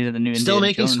 isn't he? He's the new still Indiana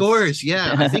making Jones. scores.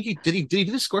 Yeah, I think he do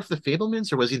the score for the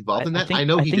Fabelmans, or was he involved in that? I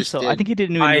know he just so. did. I think he did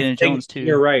new Indiana Jones too.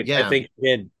 You're right. Yeah. I think he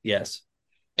did. Yes.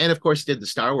 And of course, did the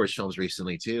Star Wars films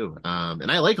recently too.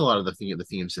 And I like a lot of the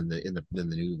themes in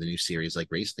the new series, like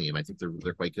Race Theme. I think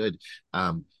they're quite good.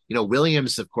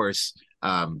 Williams, of course,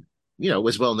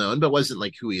 was well known, but wasn't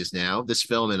like who he is now. This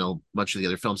film and a bunch of the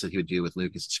other films that he would do with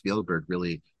Lucas and Spielberg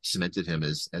really cemented him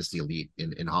as the elite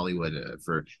in Hollywood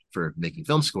for making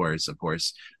film scores, of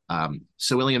course.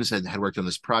 So Williams had worked on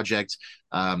this project.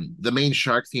 The main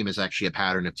shark theme is actually a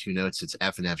pattern of two notes. It's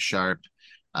F and F sharp.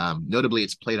 Notably,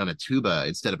 it's played on a tuba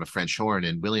instead of a French horn,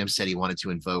 and Williams said he wanted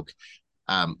to invoke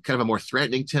kind of a more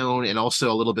threatening tone and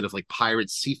also a little bit of like pirate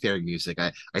seafaring music.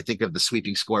 I think of the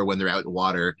sweeping score when they're out in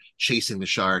water chasing the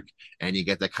shark, and you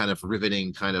get that kind of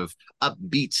riveting, kind of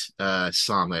upbeat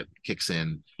song that kicks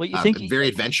in. Well, you think very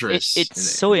adventurous. It's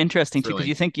so interesting too, because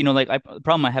you think, the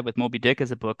problem I had with Moby Dick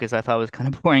as a book is I thought it was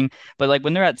kind of boring, but like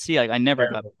when they're at sea, I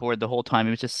never got bored the whole time.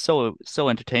 It was just so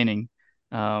entertaining.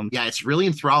 Yeah, it's really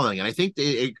enthralling, and I think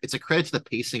it's a credit to the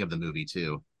pacing of the movie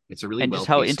too. It's a really and well just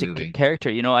how paced into movie. character.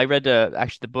 I read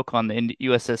actually the book on the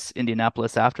USS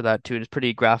Indianapolis after that too. It's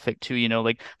pretty graphic too.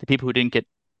 Like the people who didn't get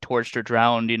torched or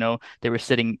drowned. They were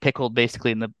sitting pickled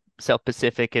basically in the South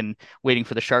Pacific and waiting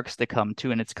for the sharks to come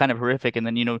too. And it's kind of horrific. And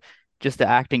then just the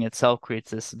acting itself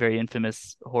creates this very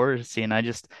infamous horror scene.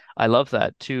 I love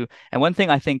that too. And one thing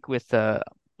I think with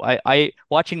I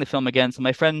watching the film again. So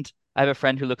I have a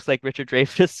friend who looks like Richard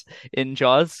Dreyfuss in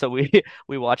Jaws, so we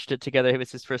watched it together. It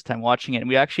was his first time watching it, and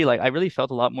we actually I really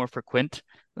felt a lot more for Quint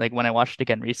like when I watched it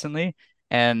again recently.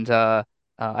 And I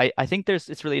think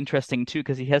it's really interesting too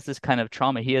because he has this kind of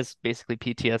trauma. He has basically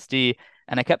PTSD,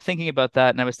 and I kept thinking about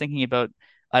that, and I was thinking about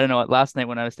I don't know last night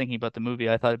when I was thinking about the movie,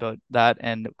 I thought about that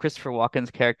and Christopher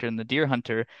Walken's character in The Deer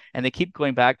Hunter, and they keep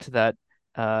going back to that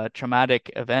traumatic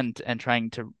event and trying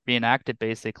to reenact it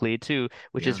basically too,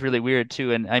 which is really weird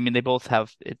too. And I mean, they both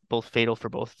have it both fatal for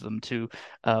both of them too.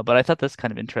 But I thought that's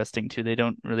kind of interesting too. They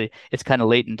don't really, it's kind of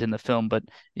latent in the film, but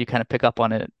you kind of pick up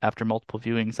on it after multiple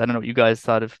viewings. I don't know what you guys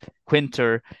thought of Quint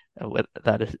or what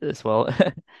that is as well.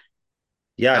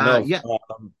 Yeah, no. Yeah.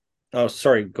 Oh,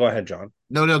 sorry. Go ahead, John.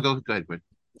 No, go ahead, Quint.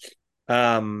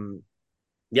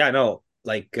 Yeah, no,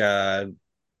 like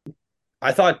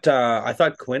I thought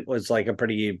Quint was like a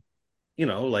pretty,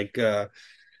 a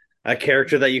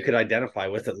character that you could identify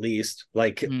with at least,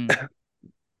 like,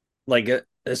 like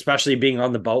especially being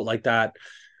on the boat like that.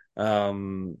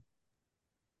 But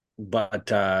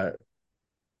I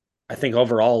think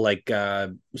overall, like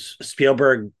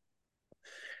Spielberg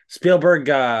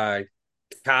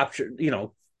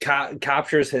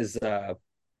captures his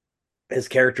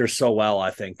character so well, I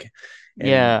think.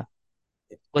 Yeah.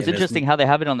 Well, it's interesting how they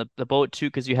have it on the boat too,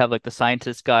 because you have like the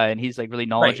scientist guy and he's like really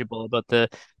knowledgeable about the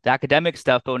academic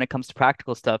stuff, but when it comes to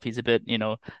practical stuff, he's a bit,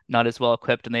 not as well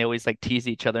equipped, and they always like tease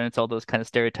each other, and it's all those kind of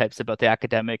stereotypes about the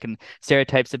academic and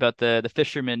stereotypes about the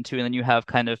fisherman too, and then you have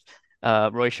kind of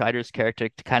Roy Scheider's character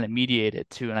to kind of mediate it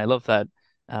too, and I love that.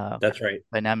 That's right.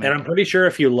 Dynamic. And I'm pretty sure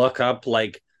if you look up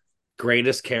like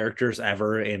greatest characters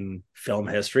ever in film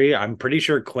history, I'm pretty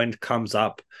sure Quint comes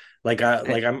up.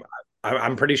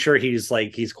 I'm pretty sure he's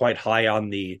quite high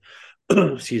on the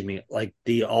excuse me, like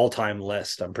the all-time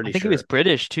list. I'm pretty sure. I think he was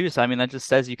British too, so I mean that just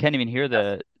says you can't even hear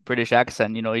the British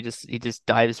accent. He just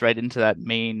dives right into that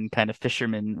main kind of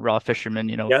fisherman, raw fisherman.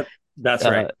 Yep, that's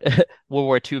Uh, right. World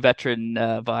War II veteran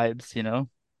vibes.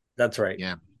 That's right.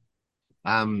 Yeah.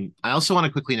 I also want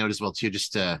to quickly note as well too,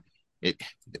 just it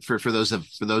for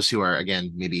those who are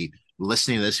again maybe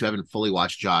listening to this who haven't fully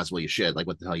watched Jaws. Well, you should. Like,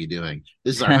 what the hell are you doing?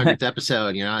 This is our 100th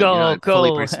episode. You're Go, not fully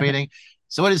go. participating.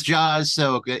 So, what is Jaws?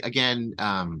 So again,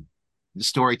 the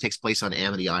story takes place on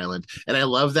Amity Island, and I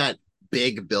love that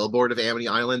big billboard of Amity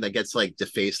Island that gets like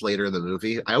defaced later in the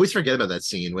movie. I always forget about that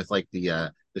scene with like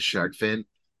the shark fin.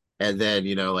 And then,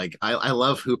 like I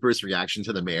love Hooper's reaction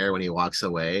to the mayor when he walks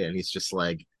away and he's just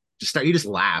like he just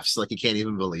laughs like he can't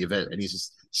even believe it. And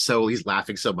he's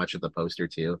laughing so much at the poster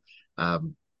too.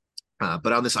 Um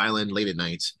but on this island late at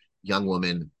night, young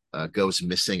woman goes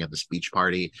missing at this beach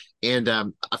party. And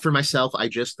for myself, I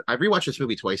rewatched this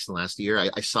movie twice in the last year.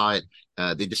 I saw it.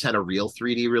 They just had a real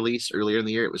 3D release earlier in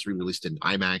the year. It was re-released in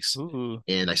IMAX, Ooh,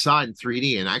 and I saw it in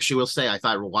 3D. And I actually will say, I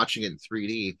thought watching it in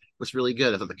 3D was really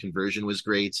good. I thought the conversion was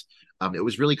great. It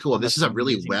was really cool. This is a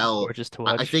really gorgeous to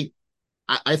watch. I think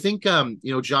I think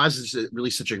Jaws is really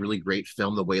such a really great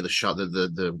film. The way the shot,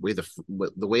 the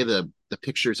way the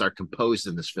pictures are composed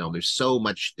in this film. There's so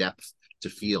much depth to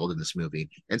field in this movie,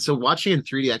 and so watching in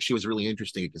 3D actually was really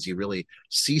interesting because you really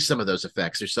see some of those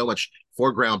effects. There's so much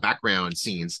foreground, background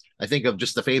scenes. I think of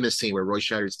just the famous scene where Roy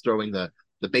Scheider's throwing the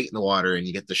bait in the water and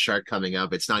you get the shark coming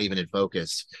up. It's not even in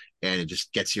focus, and it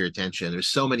just gets your attention. There's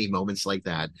so many moments like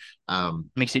that.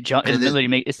 Makes you jump. And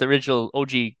It's the original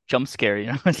OG jump scare.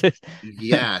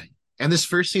 Yeah. And this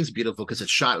first scene's beautiful because it's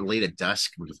shot late at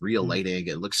dusk with real Mm. lighting.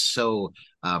 It looks so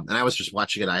and I was just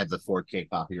watching it. I have the 4K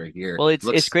copy right here. Well, It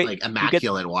looks it's great. like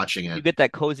immaculate watching You it. get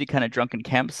that cozy kind of drunken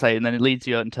campsite, and then it leads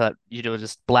you out into that,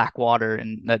 just black water,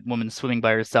 and that woman swimming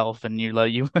by herself, and you're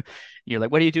like,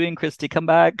 "What are you doing, Christy? Come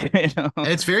back!" And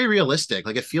it's very realistic.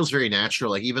 Like it feels very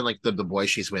natural. Like even like the boy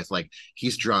she's with, like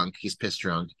he's drunk, he's piss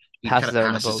drunk. He kind Passes of out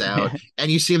on the passes boat. out,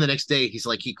 and you see him the next day. He's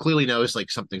like he clearly knows like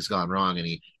something's gone wrong, and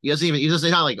he doesn't even he's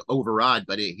not like overawed,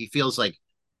 but he feels like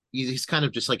he's kind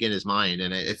of just like in his mind,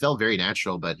 and it felt very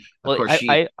natural. But of Well, course,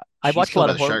 I she's watch a killed lot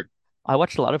by of the horror. shark. I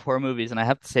watched a lot of horror movies, and I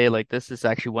have to say, like, this is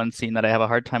actually one scene that I have a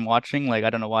hard time watching. Like,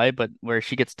 I don't know why, but where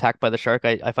she gets attacked by the shark,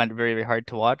 I find it very, very hard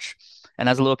to watch. And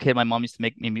as a little kid, my mom used to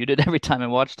make me mute it every time I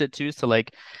watched it too. So,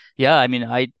 like, yeah, I mean,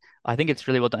 I think it's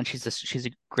really well done. She's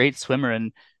a great swimmer,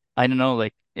 and I don't know,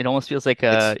 like, it almost feels like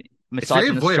It's a it's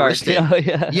very misogynist shark, voyeuristic.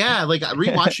 Yeah. Yeah, like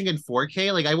rewatching in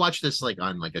 4K. Like I watched this like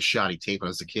on like a shoddy tape when I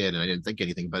was a kid, and I didn't think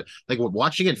anything. But like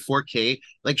watching it in 4K,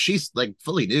 like she's like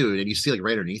fully nude, and you see like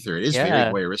right underneath her. It is very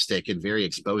Yeah. voyeuristic and very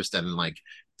exposed, and like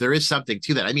there is something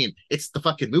to that. I mean, it's the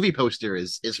fucking movie poster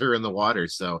is her in the water,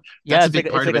 so Yeah, that's a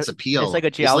big part of its it's like appeal. a Is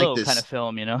like giallo kind this. of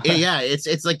film. Yeah,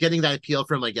 it's like getting that appeal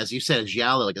from like as you said,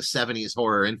 giallo, like a 70s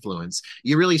horror influence.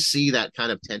 You really see that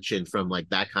kind of tension from like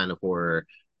that kind of horror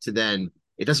to then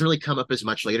it doesn't really come up as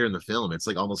much later in the film. It's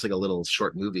like almost like a little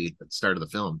short movie at the start of the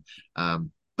film.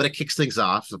 But it kicks things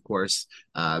off, of course.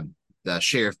 The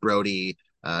Sheriff Brody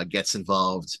gets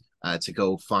involved to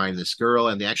go find this girl,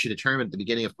 and they actually determine at the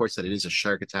beginning, of course, that it is a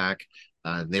shark attack.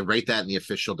 They write that in the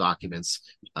official documents.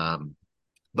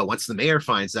 But once the mayor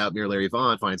finds out, Mayor Larry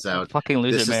Vaughn finds out, Fucking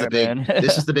loser, Mayor, man.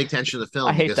 this is the big tension of the I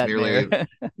film hate because that mayor.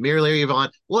 Mayor Larry Vaughn.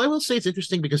 Well, I will say it's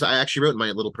interesting because I actually wrote in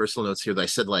my little personal notes here that I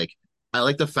said like I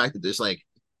like the fact that there's like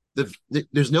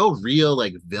there's no real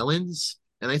like villains,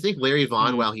 and I think Larry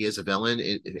Vaughn, Mm. while he is a villain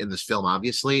in this film,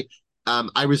 obviously,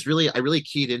 I really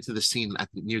keyed into the scene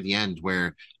near the end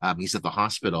where he's at the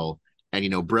hospital.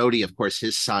 And Brody, of course,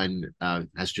 his son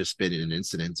has just been in an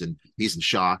incident, and he's in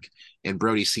shock. And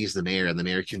Brody sees the mayor, and the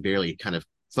mayor can barely kind of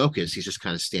focus. He's just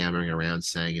kind of stammering around,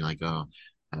 saying like, "Oh,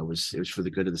 it was for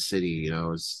the good of the city, it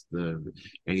was the."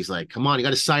 And he's like, "Come on, you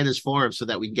got to sign this form so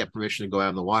that we can get permission to go out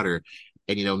in the water."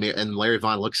 And and Larry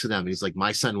Vaughn looks at him, and he's like,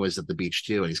 "My son was at the beach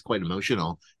too," and he's quite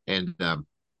emotional. And I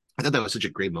thought that was such a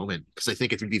great moment because I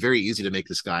think it would be very easy to make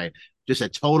this guy just a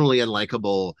totally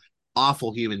unlikable,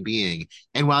 awful human being.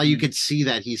 And while you Mm. could see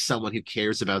that he's someone who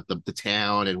cares about the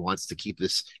town and wants to keep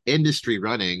this industry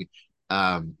running,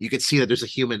 you could see that there's a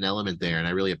human element there, and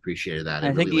I really appreciated that. I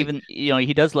And think really like, even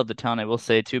he does love the town, I will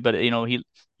say too, but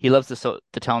he loves the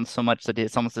town so much that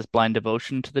it's almost this blind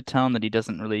devotion to the town that he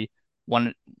doesn't really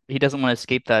want he doesn't want to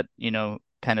escape that,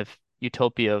 kind of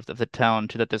utopia of the town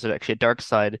to that there's actually a dark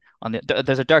side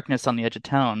there's a darkness on the edge of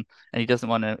town, and he doesn't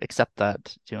want to accept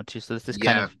that, too. So there's this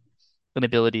kind yeah, of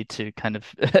inability to kind of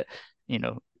you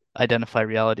know identify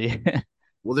reality.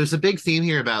 Well, there's a big theme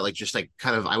here about like just like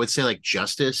kind of I would say like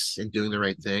justice and doing the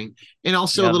right thing, and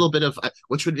also a Yeah. little bit of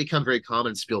which would become very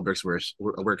common in Spielberg's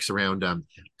works around kind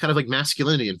of like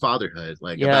masculinity and fatherhood,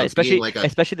 like Yeah, about being especially like a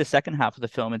especially the second half of the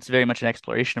film. It's very much an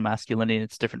exploration of masculinity in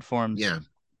its different forms. yeah.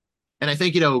 And I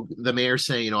think the mayor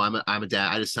saying I'm a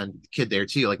dad, I just sent a kid there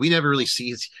too. Like we never really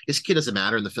see his kid doesn't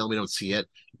matter in the film. We don't see it.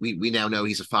 We now know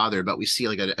he's a father, but we see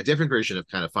like a different version of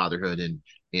kind of fatherhood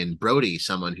in Brody,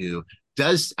 someone who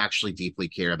does actually deeply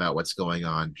care about what's going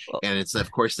on. Well, And it's of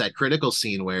course that critical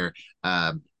scene where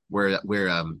the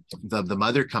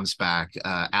mother comes back,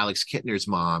 Alex Kittner's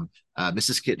mom,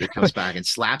 Mrs. Kittner comes back and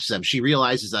slaps them. She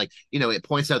realizes like it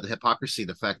points out the hypocrisy,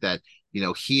 the fact that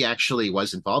he actually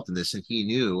was involved in this and he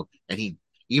knew, and he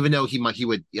even though he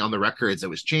would on the records it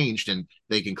was changed and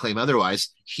they can claim otherwise,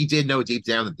 he did know deep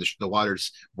down that the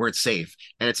waters weren't safe.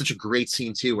 And it's such a great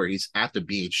scene too where he's at the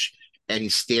beach and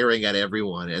he's staring at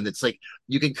everyone, and it's like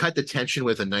you can cut the tension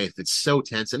with a knife. It's so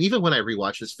tense. And even when I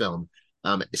rewatch this film,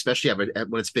 especially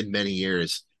when it's been many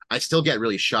years, I still get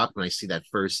really shocked when I see that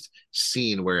first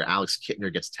scene where Alex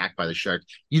Kittner gets attacked by the shark.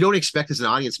 You don't expect as an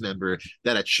audience member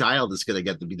that a child is going to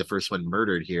get to be the first one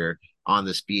murdered here on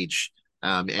this beach.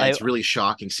 And I it's really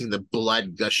shocking seeing the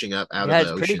blood gushing up out of Yeah, the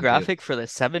it's pretty ocean too. graphic for the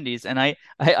 70s. And I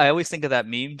always think of that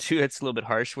meme too. It's a little bit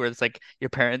harsh where it's like your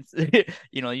parents,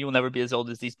 you will never be as old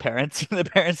as these parents. The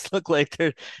parents look like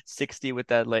they're 60 with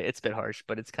that like it's a bit harsh,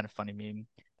 but it's kind of funny meme.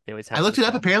 They always I have in the looked it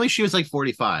up. film. Apparently, she was like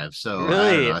 45. So I don't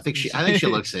know. Really? I think she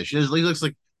looks it. She looks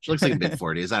like mid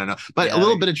 40s. I don't know. But a Yeah.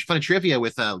 little bit of funny trivia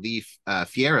with Lee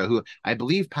Fiera, who I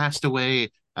believe passed away.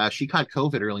 She caught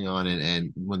COVID early on,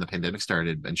 and when the pandemic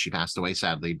started, and she passed away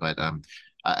sadly. But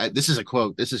this is a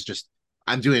quote. This is just.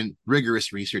 I'm doing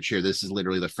rigorous research here. This is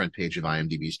literally the front page of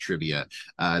IMDb's trivia.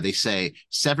 They say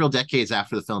several decades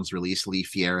after the film's release, Lee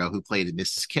Fiero, who played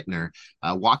Mrs. Kittner,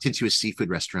 walked into a seafood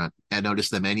restaurant and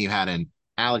noticed the menu had an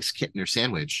Alex Kittner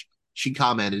sandwich. She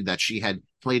commented that she had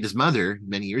played his mother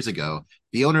many years ago.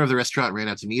 The owner of the restaurant ran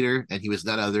out to meet her, and he was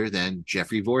none other than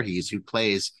Jeffrey Voorhees, who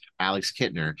plays Alex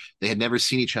Kittner. They had never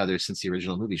seen each other since the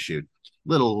original movie shoot.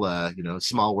 Little,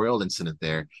 small world incident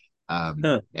there.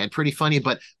 Huh. And pretty funny,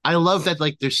 but I love that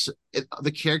like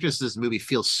the characters in this movie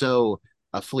feel so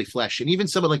fully fleshed, and even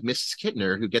someone like Mrs.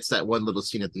 Kittner, who gets that one little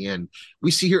scene at the end,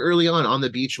 we see her early on the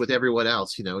beach with everyone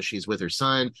else. She's with her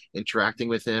son, interacting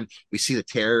with him. We see the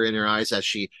terror in her eyes as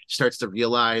she starts to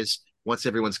realize once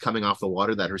everyone's coming off the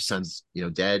water that her son's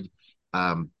dead.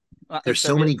 There's It's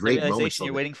so many the great moments realization of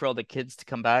you're it. waiting for all the kids to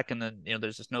come back, and then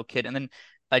there's just no kid. And then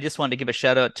I just wanted to give a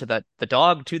shout out to the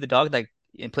dog too, the dog that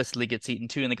implicitly gets eaten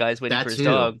too, and the guy's waiting That for his too.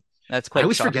 dog. That's I quite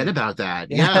always forget shocking. about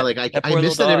that. Yeah, Yeah, like I that I poor little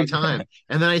miss that every dog. time.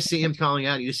 And then I see him calling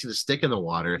out. You just see the stick in the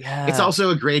water. It's Yeah. also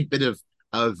a great bit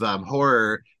of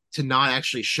horror to not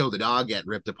actually show the dog get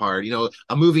ripped apart.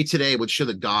 A movie today would show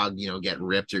the dog, get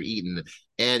ripped or eaten,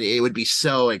 and it would be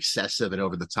so excessive and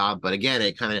over the top. But again,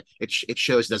 it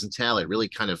shows doesn't tell. It really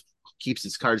kind of keeps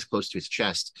its cards close to its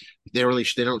chest. They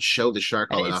don't show the shark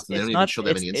And all that it's often. They it's don't even not show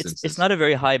that many it's instances. not a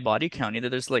very high body count either.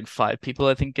 There's like five people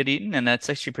I think get eaten, and that's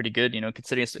actually pretty good,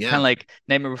 considering it's kind of Yeah. like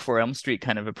Nightmare Before Elm Street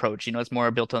kind of approach. It's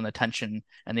more built on the tension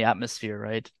and the atmosphere,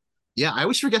 right? Yeah, I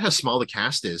always forget how small the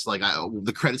cast is. Like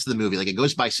the credits of the movie, like it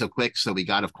goes by so quick. So we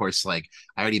got, of course, like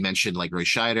I already mentioned, like Roy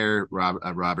Scheider,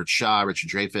 Robert Shaw, Richard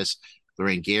Dreyfuss,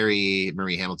 Lorraine Gary,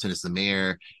 Marie Hamilton is the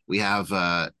mayor. We have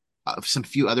some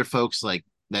few other folks like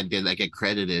that get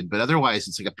credited, but otherwise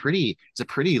it's a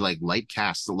pretty like light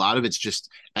cast. A lot of it's just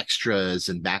extras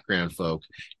and background folk.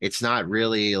 It's not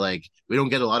really like we don't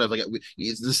get a lot of like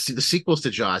the sequels to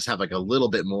Jaws have like a little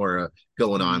bit more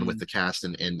going on with Mm. the cast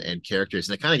and characters,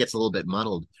 and it kind of gets a little bit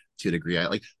muddled to a degree. I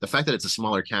like the fact that it's a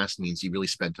smaller cast means you really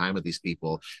spend time with these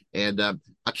people. And a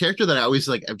character that I always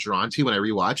like am drawn to when I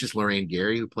rewatch is Lorraine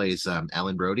Gary, who plays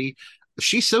Ellen Brody.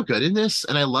 She's so good in this,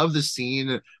 and I love this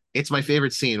scene. It's my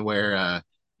favorite scene where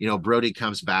Brody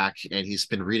comes back and he's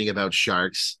been reading about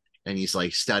sharks and he's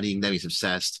like studying them. He's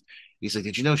obsessed. He's like,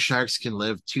 "Did you know sharks can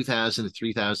live 2,000 to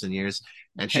 3,000 years?"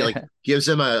 And she like gives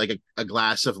him a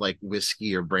glass of like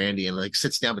whiskey or brandy and like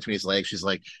sits down between his legs. She's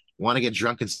like, "Want to get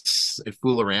drunk and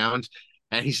fool around?"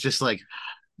 And he's just like,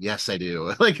 "Yes, I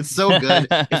do." Like it's so good.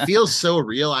 It feels so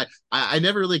real. I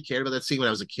never really cared about that scene when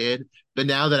I was a kid, but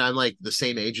now that I'm like the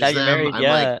same age Now as you're them, married, I'm like,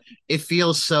 yeah. it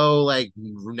feels so like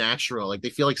natural. Like they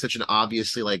feel like such an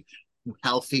obviously like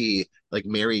healthy like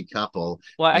married couple.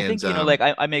 Well, I And think, like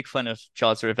I make fun of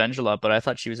Jaws: Revenge a lot, but I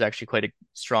thought she was actually quite a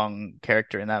strong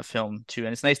character in that film too.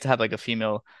 And it's nice to have like a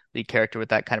female lead character with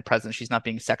that kind of presence. She's not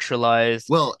being sexualized.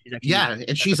 well, She's actually yeah, and as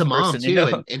a she's a mom person,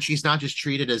 too, and she's not just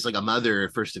treated as like a mother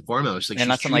first and foremost. Like and she's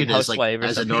not some like treated as like housewife or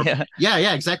as a something. normal. Yeah.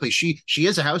 Yeah, exactly. She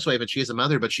is a housewife and she is a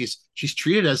mother, but she's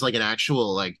treated as like an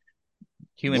actual like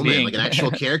Human woman, being. like an actual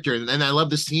character. And I love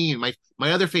the scene.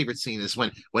 My other favorite scene is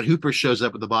when Hooper shows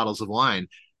up with the bottles of wine,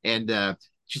 and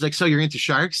she's like, "So you're into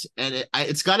sharks?" And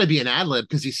it's got to be an ad lib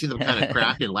because you see them kind of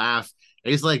crack and laugh.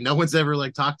 And he's like, "No one's ever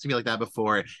like talked to me like that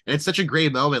before," and it's such a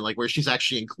great moment, like where she's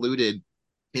actually included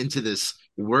into this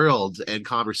world and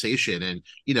conversation. And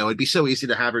it'd be so easy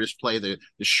to have her just play the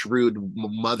shrewd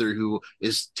mother who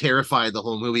is terrified the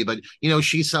whole movie, but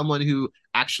she's someone who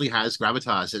actually has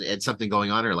gravitas and something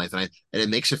going on in her life, and it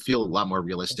makes it feel a lot more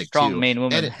realistic Strong too. main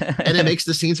woman. And it makes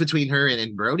the scenes between her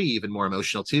and Brody even more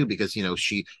emotional too, because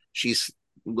she's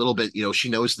a little bit, she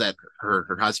knows that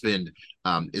her husband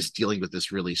is dealing with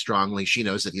this really strongly. She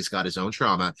knows that he's got his own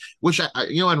trauma, which I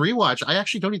on rewatch, I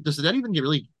actually don't, does that even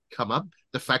really come up?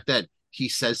 The fact that he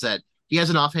says that he has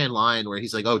an offhand line where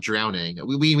he's like, "Oh, drowning."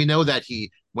 We know that he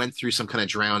went through some kind of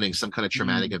drowning, some kind of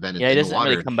traumatic event Yeah, in it the doesn't water.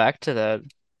 really come back to that.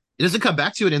 It doesn't come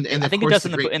back to it, and I of think it course does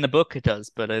in the book. It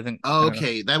does, but I think. Oh, I don't know.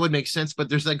 okay, that would make sense. But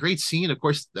there's that great scene, of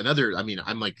course. Another, I mean,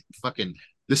 I'm like fucking.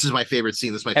 This is my favorite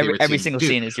scene. This is my favorite Every scene. single Dude,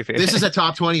 scene is your favorite. this is a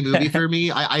top 20 movie for me.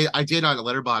 I did on a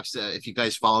Letterboxd. If you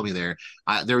guys follow me there,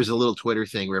 there was a little Twitter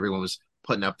thing where everyone was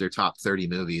putting up their top 30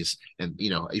 movies. And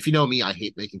if you know me, I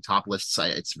hate making top lists.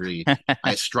 It's really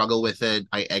I struggle with it.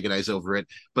 I agonize over it.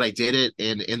 But I did it,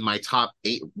 and in my top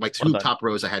 8, my two top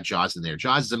rows, I had Jaws in there.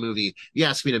 Jaws is a movie. You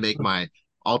asked me to make my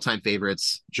all-time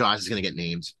favorites. Jaws is going to get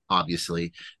named,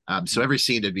 obviously. So every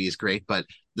scene to be is great, but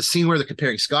the scene where they're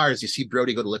comparing scars, you see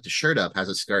Brody go to lift his shirt up, has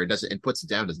a scar, doesn't, and puts it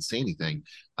down, doesn't say anything.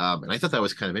 And I thought that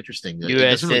was kind of interesting. It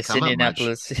doesn't really come up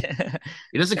much.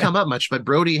 It doesn't come up much, but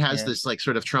Brody has this like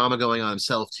sort of trauma going on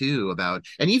himself too about,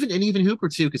 and even Hooper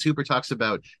too, because Hooper talks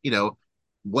about,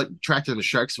 what attracted him to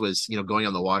sharks was, going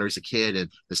on the water as a kid,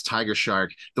 and this tiger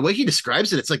shark, the way he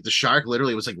describes it, it's like the shark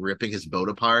literally was like ripping his boat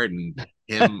apart and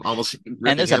him almost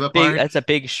ripping him apart. That's a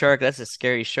big shark. That's a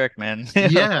scary shark, man.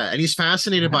 Yeah, and he's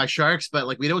fascinated by sharks, but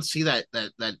like we don't see that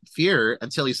fear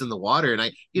until he's in the water.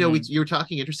 And you were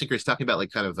talking, interesting, Chris, talking about like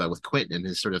kind of with Quentin and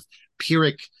his sort of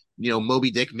Pyrrhic,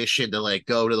 Moby Dick mission to like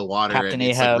go to the water, Captain and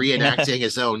it's like Ahab. reenacting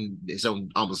his own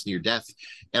almost near death.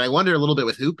 And I wonder a little bit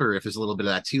with Hooper if there's a little bit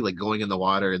of that too, like going in the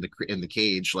water in the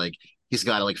cage, like he's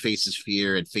got to like face his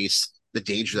fear and face the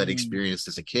danger that he experienced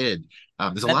as a kid.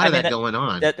 There's a lot of that going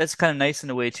on. That's kind of nice in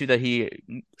a way too, that he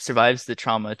survives the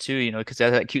trauma too, because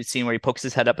there's that cute scene where he pokes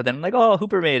his head up, and then I'm like, oh,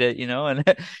 Hooper made it, and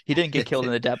he didn't get killed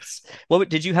in the depths. What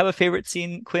did you have a favorite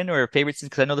scene, Quinn, or a favorite scene?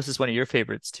 Because I know this is one of your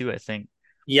favorites too, I think.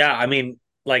 Yeah, I mean,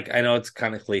 like I know it's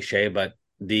kind of cliche, but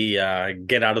the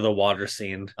get out of the water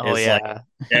scene Oh is yeah.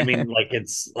 like, I mean, like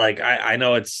it's like I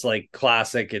know it's like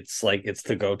classic, it's like it's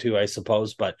the go-to, I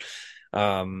suppose, but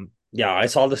yeah, I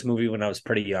saw this movie when I was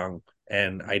pretty young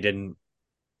and I didn't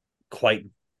quite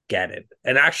get it.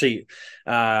 And actually,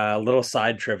 a little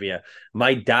side trivia,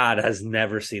 my dad has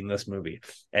never seen this movie.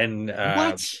 And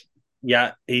What?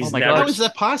 yeah, he's Oh my never God. How is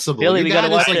that possible? Billy, Your we gotta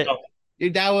dad is watch like, it. your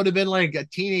dad would have been like a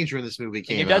teenager when this movie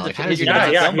came your out. dad's Like, a- how does he your not- dad's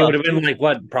a yeah, film he would buff, have been too. like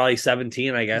what, probably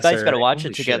 17, I You guess. guys or got to like, watch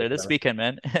holy it together shit, this weekend,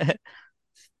 man.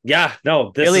 Yeah,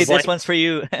 no, this Billy, is this like, one's for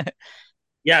you.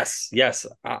 yes,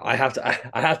 I have to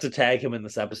I have to tag him in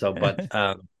this episode, but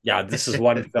yeah, this is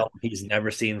one film he's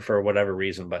never seen for whatever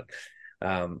reason. But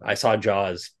I saw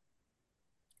Jaws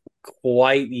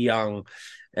quite young,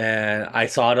 and I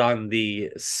saw it on the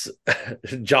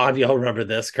John, you'll remember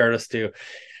this, Curtis too,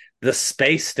 the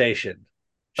space station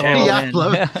channel. Yeah,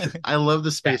 man. I love the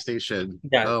space station.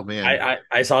 Yeah, Oh man.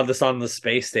 I saw this on the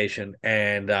space station,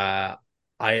 and I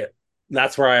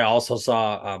that's where I also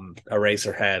saw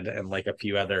Eraserhead and like a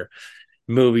few other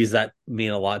movies that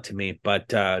mean a lot to me.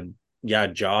 But yeah,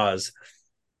 Jaws,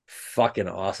 fucking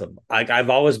awesome. I've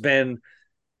always been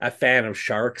a fan of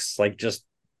sharks, like just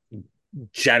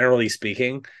generally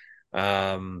speaking.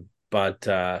 But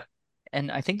And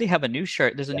I think they have a new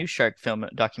shark. There's a new shark film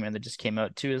documentary that just came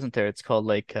out too, isn't there? It's called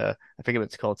like I forget what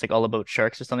it's called. It's like all about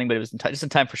sharks or something. But it was just in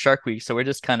time for Shark Week, so we're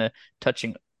just kind of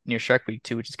touching near Shark Week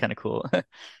too, which is kind of cool.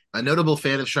 A notable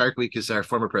fan of Shark Week is our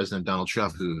former president Donald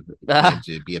Trump, who claimed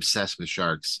to be obsessed with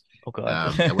sharks. Oh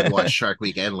God. And would watch Shark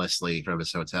Week endlessly from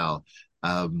his hotel.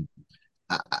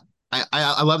 I,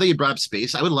 I love that you brought up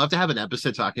space. I would love to have an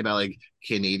episode talking about like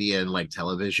Canadian like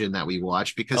television that we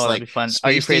watch, because Oh, that'd like be fun.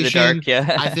 Are Space you afraid of the Station, dark?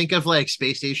 Yeah. I think of like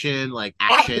Space Station, like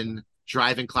action,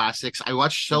 driving classics. I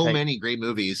watched so many great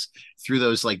movies through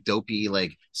those like dopey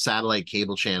like satellite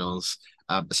cable channels,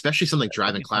 especially something like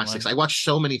driving classics. I watched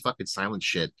so many fucking silent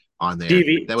shit on there.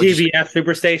 That would just, TBS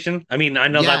Superstation. I mean, I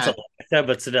know that's a lot,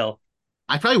 but still.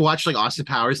 I probably watched like Austin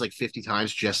Powers like 50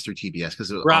 times just through TBS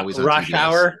because it was always on Rush TBS.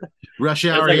 Hour. Rush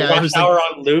Hour, like yeah. Rush Hour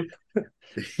on loop.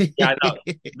 Yeah, I know.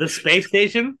 The Space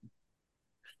Station.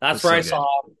 That's where I saw.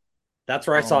 That's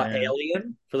where I saw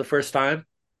Alien for the first time.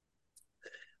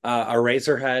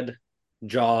 Eraserhead,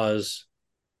 Jaws,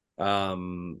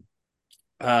 Face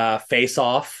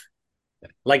Off.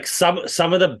 Like some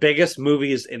of the biggest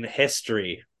movies in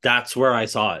history. That's where I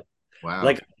saw it. Wow.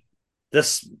 Like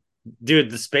this, dude.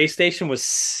 The Space Station was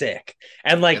sick,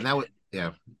 and like that was,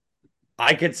 yeah.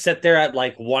 I could sit there at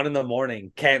like 1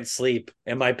 a.m, can't sleep,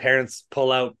 and my parents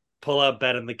pull out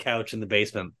bed on the couch in the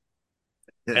basement,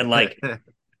 and like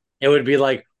it would be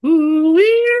like 1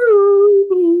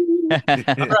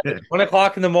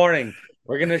 o'clock in the morning.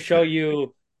 We're gonna show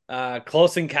you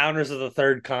Close Encounters of the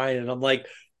Third Kind, and I'm like,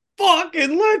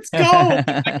 fucking let's go.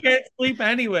 I can't sleep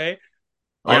anyway.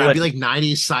 It would be like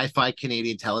 90s sci-fi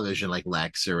Canadian television, like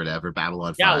Lex or whatever,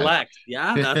 Babylon 5. Yeah, Lex.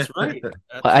 Yeah, that's right.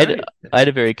 I had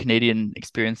a very Canadian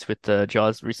experience with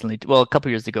Jaws recently. Well, a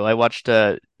couple years ago, I watched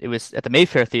it was at the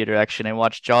Mayfair Theater actually, and I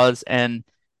watched Jaws and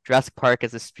Jurassic Park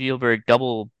as a Spielberg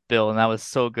double bill, and that was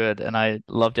so good, and I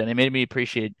loved it. And it made me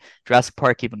appreciate Jurassic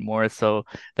Park even more. So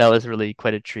that was really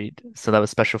quite a treat. So that was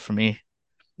special for me.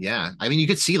 Yeah, I mean, you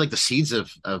could see like the seeds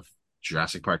of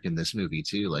Jurassic Park in this movie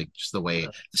too, like just the way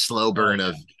the slow burn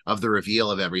of the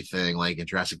reveal of everything. Like in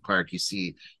Jurassic Park, you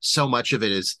see so much of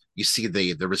it is you see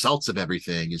the results of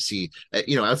everything. You see,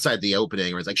 outside the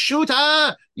opening where it's like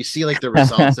shooter, you see like the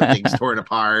results of things torn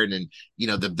apart, and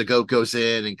the goat goes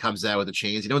in and comes out with the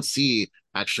chains. You don't see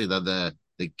actually the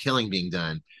killing being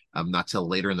done. Not till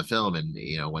later in the film, and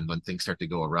when things start to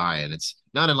go awry, and it's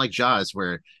not unlike Jaws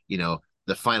where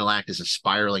the final act is a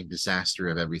spiraling disaster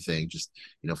of everything just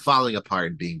falling apart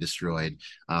and being destroyed.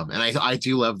 And I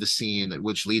do love the scene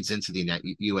which leads into the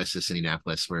USS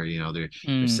Indianapolis where they're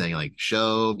saying like,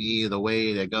 show me the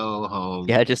way to go home.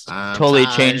 Yeah, just totally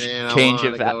change of tone,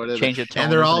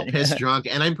 and they're all pissed drunk,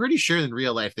 and I'm pretty sure in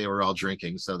real life they were all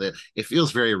drinking, so that it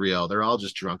feels very real. They're all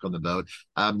just drunk on the boat.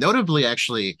 Notably,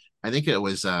 actually, I think it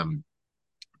was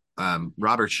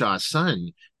Robert Shaw's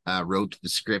son wrote the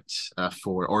script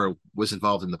for, or was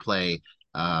involved in the play,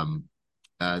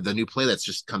 the new play that's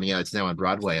just coming out. It's now on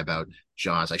Broadway about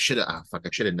Jaws. I should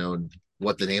have known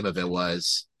what the name of it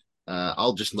was.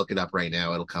 I'll just look it up right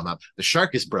now. It'll come up. The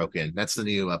Shark is Broken. That's the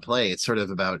new play. It's sort of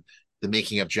about the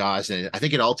making of Jaws, and I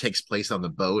think it all takes place on the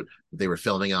boat that they were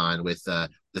filming on with the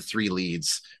three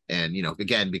leads. And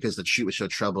again, because the shoot was so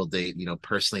troubled, they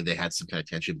personally they had some kind of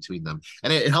tension between them,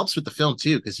 and it helps with the film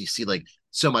too, because you see like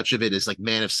so much of it is like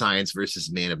man of science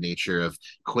versus man of nature, of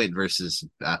Quint versus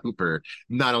Hooper.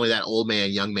 Not only that, old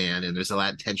man, young man, and there's a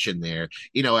lot of tension there.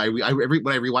 When I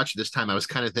rewatched it this time, I was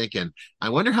kind of thinking, I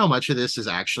wonder how much of this is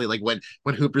actually like when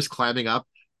Hooper's climbing up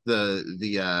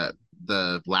the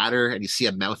ladder and you see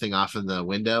him mouthing off in the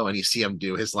window, and you see him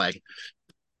do his like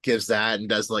gives that and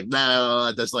does like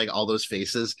no, does like all those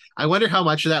faces. I wonder how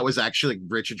much of that was actually like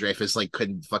Richard Dreyfuss like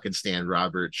couldn't fucking stand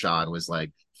Robert Shaw and was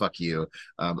like, fuck you.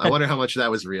 I wonder how much of that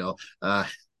was real. Yeah,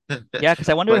 because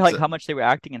I wonder like how much they were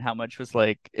acting and how much was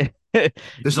like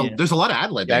there's a lot of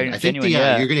ad lib. I think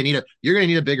you're gonna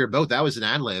need a bigger boat. That was an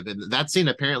ad lib, and that scene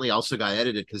apparently also got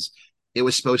edited because he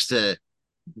was supposed to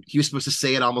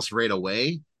say it almost right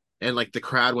away. And like the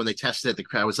crowd, when they tested it, the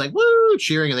crowd was like woo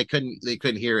cheering, and they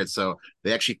couldn't hear it, so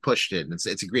they actually pushed it. And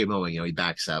it's a great moment. He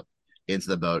backs up into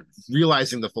the boat,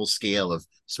 realizing the full scale of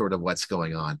sort of what's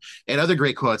going on. And other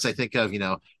great quotes I think of,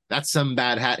 that's some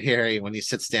bad hat, Harry, when he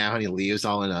sits down, he leaves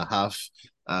all in a huff.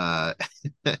 That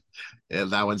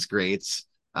one's great.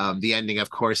 The ending, of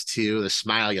course, too, the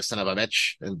smile, you son of a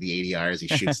bitch, and the ADR as he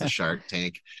shoots the shark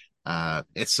tank.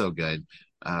 It's so good.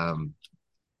 And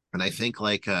I think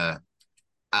like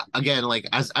again, like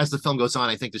as the film goes on,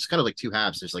 I think there's kind of like two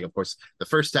halves. There's like, of course, the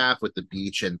first half with the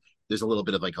beach, and there's a little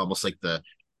bit of like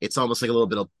it's almost like a little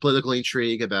bit of political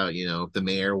intrigue about the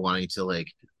mayor wanting to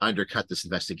like undercut this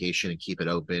investigation and keep it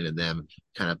open, and them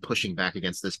kind of pushing back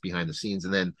against this behind the scenes.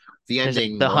 And then the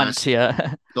ending, the last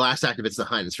act of it's the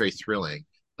hunt. It's very thrilling.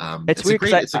 It's weird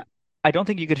because I don't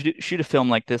think you could shoot a film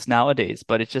like this nowadays,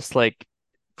 but it's just like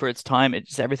for its time,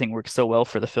 everything works so well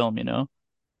for the film,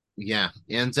 Yeah,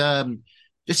 and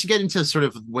just to get into sort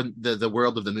of when the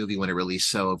world of the movie when it released.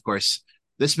 So of course,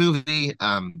 this movie,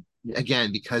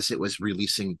 again, because it was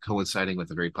coinciding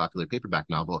with a very popular paperback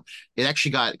novel, it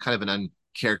actually got kind of an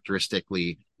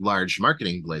characteristically large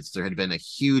marketing blitz. There had been a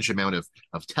huge amount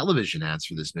of television ads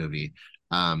for this movie.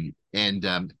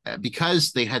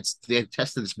 Because they had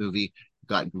tested this movie,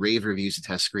 got rave reviews and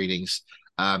test screenings.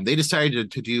 They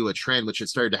decided to do a trend which had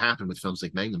started to happen with films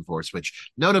like Magnum Force, which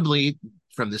notably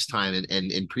from this time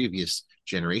and in previous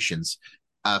generations,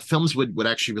 films would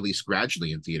actually release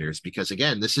gradually in theaters, because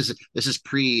again, this is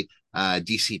pre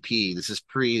DCP. This is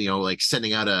pre, like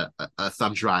sending out a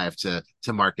thumb drive to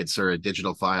markets or a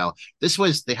digital file.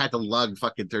 They had to lug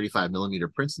fucking 35 millimeter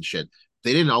prints and shit.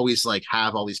 They didn't always like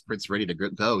have all these prints ready to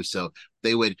go. So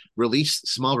they would release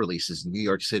small releases in New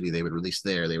York City. They would release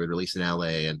there. They would release in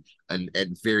LA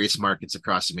and various markets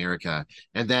across America.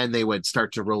 And then they would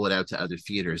start to roll it out to other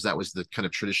theaters. That was the kind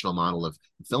of traditional model of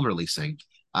film releasing.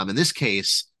 In this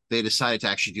case, they decided to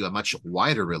actually do a much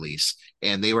wider release.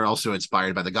 And they were also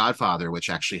inspired by The Godfather, which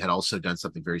actually had also done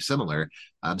something very similar.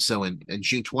 So in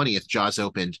June 20th, Jaws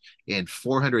opened in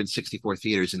 464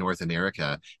 theaters in North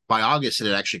America. By August, it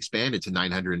had actually expanded to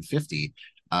 950.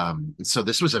 And so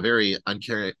this was a very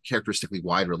uncharacteristically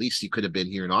wide release. You could have been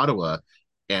here in Ottawa,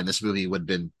 and this movie would have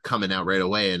been coming out right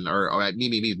away, and or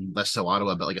maybe less so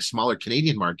Ottawa, but like a smaller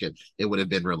Canadian market, it would have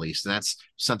been released. And that's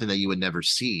something that you would never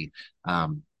see.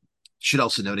 Should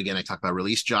also note again, I talk about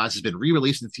release. Jaws has been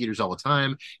re-released in theaters all the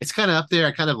time. It's kind of up there.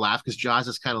 I kind of laugh because Jaws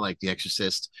is kind of like The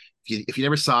Exorcist. If you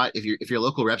never saw it, if your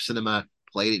local rep cinema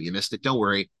played it, you missed it, don't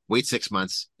worry. Wait 6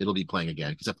 months, it'll be playing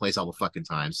again because it plays all the fucking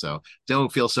time. So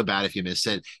don't feel so bad if you miss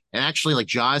it. And actually, like,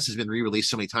 Jaws has been re-released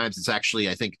so many times. It's actually,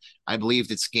 I believe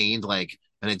it's gained like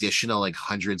an additional like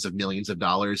hundreds of millions of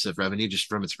dollars of revenue just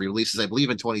from its re-releases. I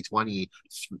believe in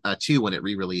 2022 when it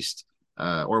re-released.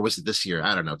 Or was it this year?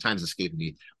 I don't know. Time's escaping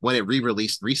me. When it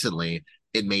re-released recently,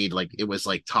 it was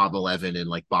like top 11 in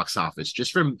like box office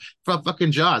just from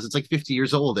fucking Jaws. It's like 50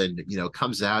 years old, and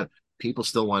comes out. People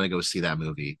still want to go see that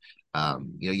movie.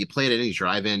 You play it at any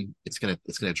drive-in, it's gonna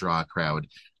draw a crowd.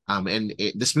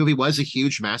 This movie was a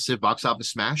huge, massive box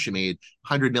office smash. It made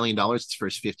 $100 million its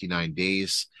first 59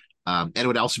 days, and it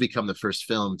would also become the first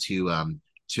film to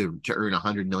earn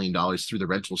 $100 million through the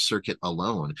rental circuit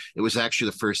alone. It was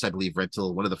actually the first, I believe,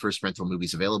 one of the first rental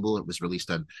movies available. It was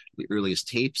released on the earliest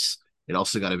tapes. It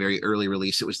also got a very early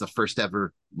release. It was the first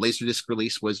ever Laserdisc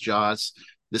release, was Jaws.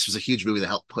 This was a huge movie that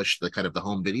helped push the kind of the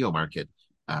home video market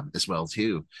as well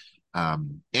too,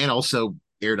 and also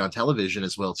aired on television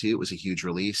as well too. It was a huge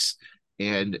release,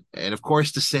 and of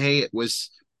course, to say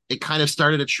it kind of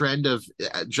started a trend of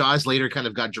Jaws later kind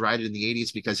of got derided in the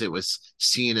 80s because it was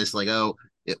seen as like, oh,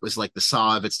 it was like the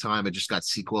Saw of its time. It just got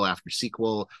sequel after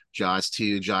sequel. Jaws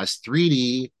 2, Jaws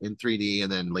 3D in 3D,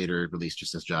 and then later released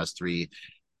just as Jaws 3.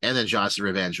 And then Jaws the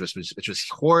Revenge, which was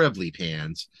horribly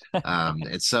panned.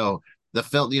 And so the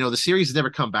film, the series has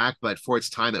never come back, but for its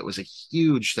time, it was a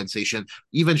huge sensation.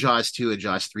 Even Jaws 2 and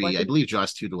Jaws 3, I believe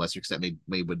Jaws 2 to a lesser extent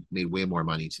made way more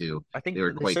money too. I think they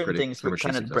were quite certain things were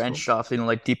kind of successful. branched off.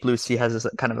 Like Deep Blue Sea has this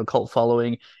kind of a cult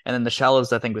following, and then The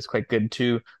Shallows I think was quite good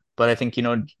too. But I think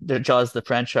the Jaws the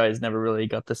franchise never really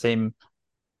got the same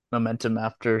momentum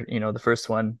after the first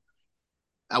one.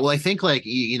 Well, I think like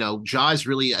Jaws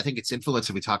really, I think its influence,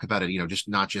 if we talk about it, just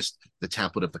not just the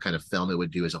template of the kind of film it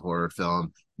would do as a horror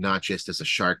film, not just as a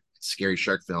scary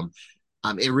shark film.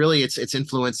 It really its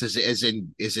influence is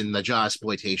in the Jaws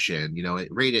exploitation.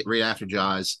 Right after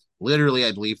Jaws, literally,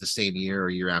 I believe the same year or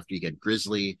year after, you get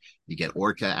Grizzly, you get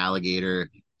Orca, Alligator,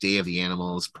 Day of the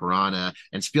Animals, Piranha,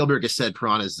 and Spielberg has said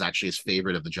Piranha is actually his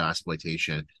favorite of the Jaws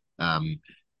exploitation.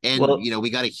 We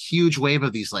got a huge wave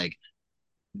of these like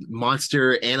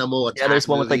monster animal attack. Yeah, there's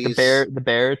one movies. with like the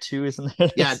bear too, isn't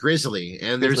there? Yeah, Grizzly,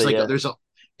 and there's Grizzly,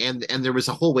 there was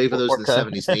a whole wave of those Orca.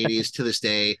 in the 70s and 80s to this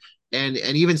day, and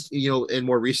even in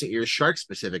more recent years, shark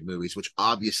specific movies, which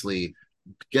obviously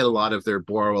borrow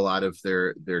a lot of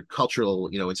their cultural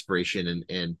inspiration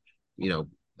and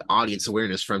audience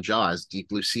awareness from Jaws. Deep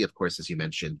Blue Sea, of course, as you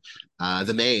mentioned,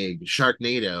 The Meg,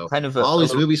 Sharknado, all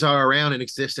these movies are around and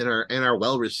exist and are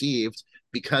well received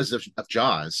because of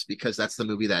Jaws, because that's the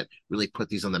movie that really put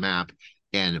these on the map.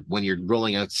 And when you're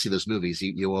rolling out to see those movies,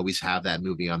 you always have that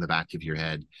movie on the back of your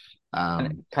head.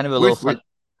 Kind of a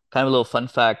little fun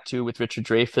fact too with Richard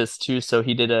Dreyfuss too. So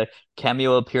he did a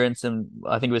cameo appearance in,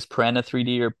 I think it was Piranha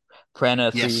 3D or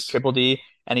Piranha 3 Triple D,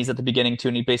 and he's at the beginning too,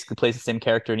 and he basically plays the same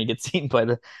character, and he gets eaten by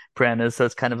the piranhas. So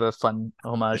it's kind of a fun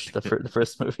homage to the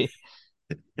first movie.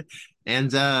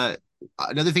 And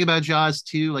another thing about Jaws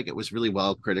too, like, it was really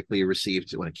well critically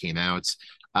received when it came out.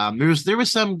 There's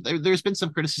been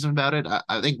some criticism about it.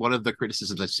 I think one of the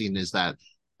criticisms I've seen is that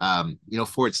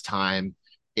for its time,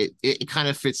 it kind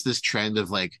of fits this trend of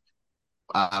like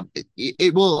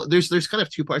it will. There's kind of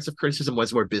two parts of criticism.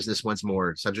 One's more business, one's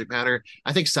more subject matter.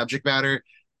 I think subject matter.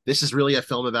 This is really a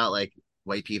film about like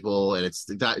white people, and it's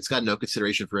got no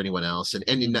consideration for anyone else,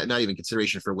 and not even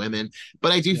consideration for women.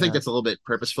 But I do think Yeah. that's a little bit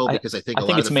purposeful I because I think I a think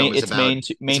lot of it's the film main is it's about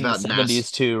main in the about mass.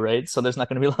 70s too, right? So there's not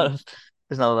going to be a lot of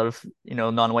there's not a lot of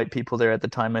non-white people there at the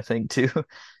time, I think too.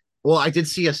 Well, I did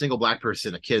see a single black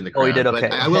person, a kid in the Oh, you did? crowd, but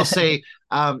Okay. I will say,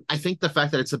 I think the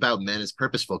fact that it's about men is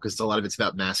purposeful because a lot of it's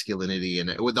about masculinity, and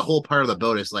the whole part of the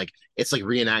boat is like it's like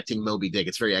reenacting Moby Dick.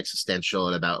 It's very existential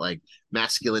and about like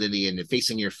masculinity and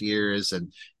facing your fears,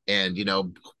 and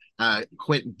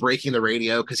Quint breaking the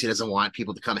radio because he doesn't want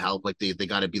people to come help. Like they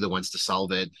got to be the ones to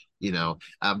solve it.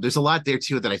 There's a lot there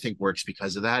too that I think works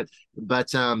because of that.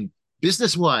 But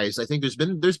business wise, I think there's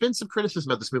been some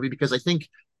criticism of this movie because I think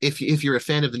if you're a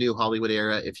fan of the new Hollywood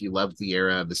era, if you loved the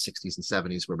era of the 60s and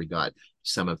 70s where we got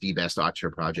some of the best auteur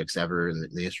projects ever in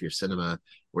the history of cinema,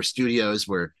 where studios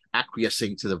were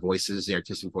acquiescing to the voices, the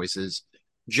artistic voices,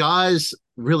 Jaws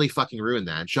really fucking ruined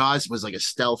that. Jaws was like a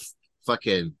stealth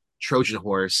fucking Trojan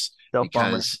horse Stealth bomber.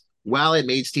 because while it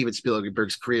made Steven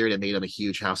Spielberg's career and it made him a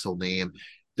huge household name,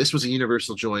 this was a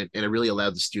universal joint and it really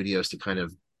allowed the studios to kind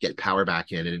of get power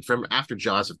back in. And from after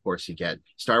Jaws, of course, you get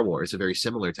Star Wars, a very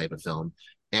similar type of film.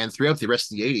 And throughout the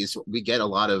rest of the 80s, we get a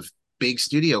lot of big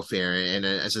studio fare. And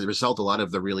as a result, a lot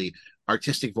of the really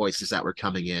artistic voices that were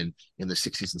coming in the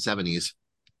 60s and 70s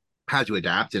had to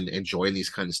adapt and join these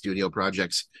kind of studio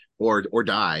projects or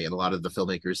die. And a lot of the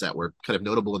filmmakers that were kind of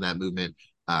notable in that movement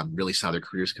really saw their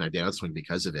careers kind of downswing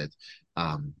because of it.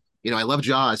 I love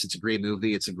Jaws. It's a great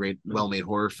movie. It's a great, well-made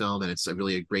horror film, and it's a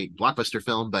great blockbuster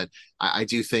film. But I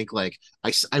do think like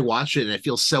I watch it and it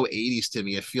feels so 80s to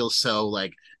me. It feels so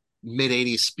like mid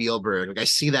 80s Spielberg. Like I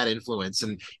see that influence,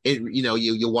 and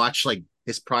you watch like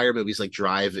his prior movies like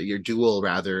Drive, your Duel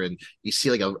rather, and you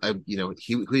see like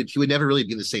he would never really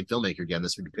be the same filmmaker again.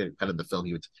 This would be kind of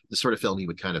the sort of film he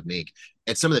would kind of make,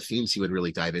 and some of the themes he would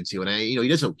really dive into. And he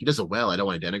does it well. I don't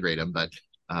want to denigrate him, but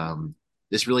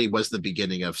this really was the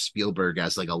beginning of Spielberg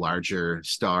as like a larger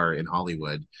star in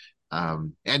Hollywood.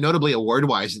 And notably award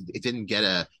wise, it didn't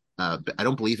get I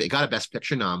don't believe it got a Best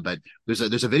Picture nom, but there's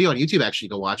a video on YouTube actually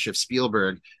to watch of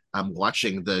Spielberg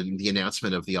watching the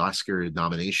announcement of the Oscar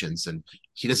nominations, and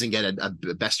he doesn't get a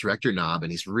Best Director nom,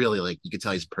 and he's really like, you can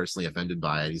tell he's personally offended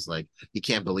by it. He's like, he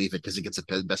can't believe it because he gets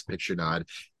a Best Picture nod,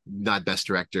 not Best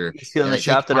Director. He's feeling the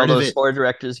shaft that all those four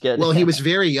directors get. Well, he was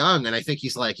very young, and I think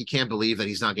he's like, he can't believe that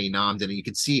he's not getting nommed, and you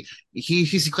can see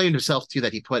he's claimed himself too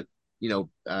that he put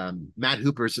Matt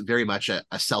Hooper's very much a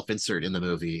self-insert in the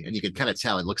movie, and you can kind of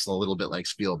tell it looks a little bit like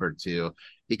Spielberg too.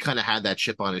 He kind of had that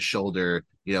chip on his shoulder,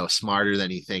 smarter than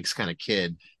he thinks kind of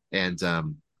kid, and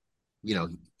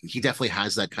he definitely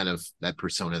has that kind of that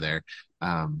persona there.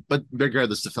 But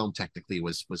regardless, the film technically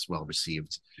was well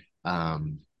received.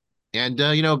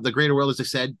 The Greater World, as I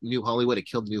said, New Hollywood, it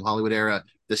killed the New Hollywood era.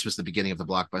 This was the beginning of the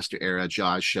blockbuster era.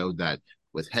 Jaws showed that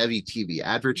with heavy TV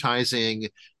advertising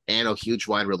and a huge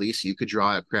wide release, you could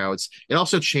draw out crowds. It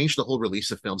also changed the whole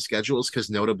release of film schedules because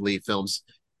notably films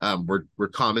were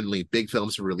commonly big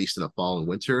films were released in the fall and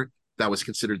winter. That was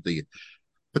considered the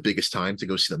biggest time to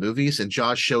go see the movies. And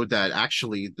Jaws showed that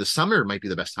actually the summer might be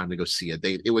the best time to go see it.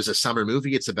 It was a summer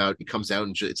movie. It comes out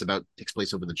and takes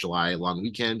place over the July long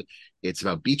weekend. It's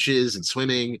about beaches and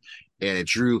swimming, and it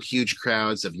drew huge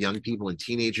crowds of young people and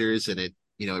teenagers. And it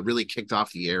really kicked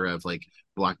off the era of like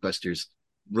blockbusters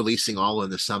releasing all in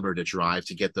the summer to drive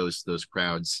to get those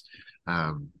crowds.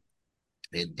 I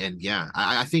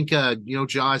think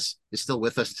Jaws is still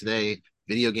with us today.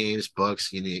 Video games,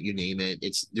 books, you name it.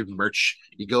 It's your merch.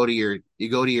 You go to your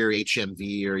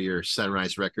HMV or your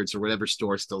Sunrise Records or whatever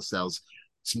store still sells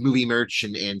movie merch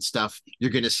and stuff.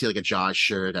 You're going to see like a Jaws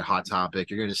shirt at Hot Topic.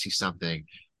 You're going to see something.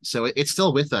 So it's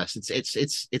still with us.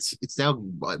 It's now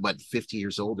what 50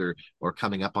 years old or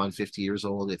coming up on 50 years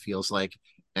old. It feels like,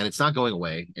 and it's not going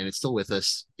away, and it's still with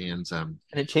us. And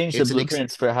it changed the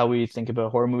blueprints for how we think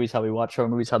about horror movies, how we watch horror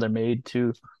movies, how they're made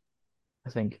too. I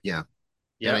think. Yeah.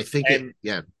 Yeah, and I think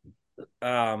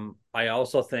I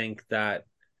also think that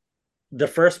the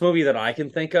first movie that I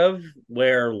can think of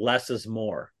where less is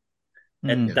more,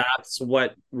 and that's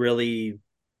what really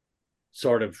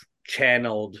sort of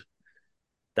channeled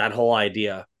that whole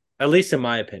idea, at least in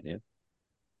my opinion.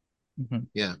 Mm-hmm.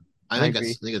 Yeah, I think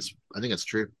that's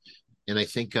true, and I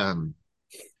think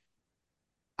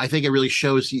it really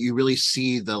shows you really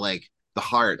see the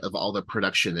heart of all the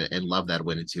production and love that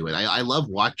went into it. I love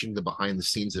watching the behind the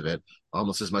scenes of it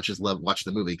almost as much as love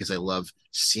watching the movie because I love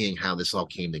seeing how this all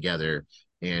came together.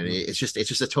 And it's just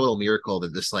a total miracle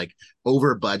that this like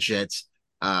over budget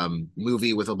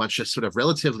movie with a bunch of sort of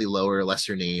relatively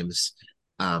lesser names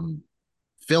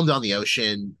filmed on the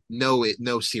ocean,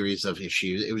 no series of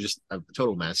issues. It was just a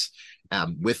total mess.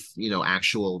 With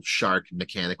actual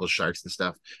mechanical sharks and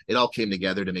stuff. It all came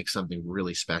together to make something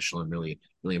really special and really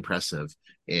really impressive.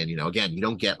 And again, you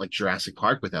don't get like Jurassic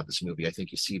Park without this movie. I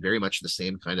think you see very much the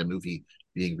same kind of movie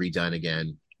being redone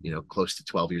again, close to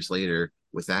 12 years later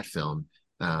with that film.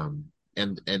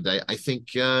 And I think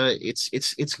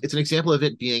it's an example of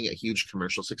it being a huge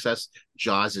commercial success.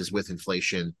 Jaws is, with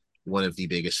inflation, one of the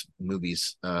biggest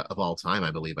movies of all time.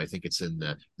 I believe. I think it's in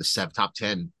the top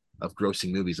 10 of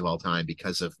grossing movies of all time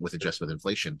because of with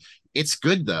inflation. It's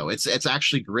good though. It's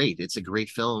actually great. It's a great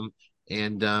film.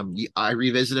 And I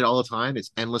revisit it all the time.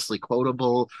 It's endlessly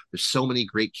quotable. There's so many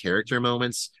great character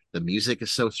moments. The music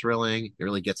is so thrilling. It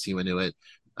really gets you into it.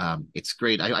 It's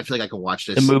great. I feel like I can watch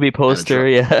this. The movie poster,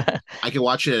 yeah. I can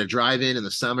watch it at a drive-in in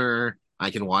the summer. I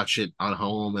can watch it on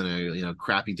home and a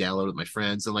crappy download with my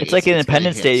friends. And it's like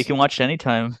Independence Day. You can watch it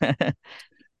anytime.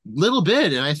 Little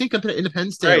bit, and I think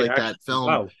Independence Day, right, like actually, that film.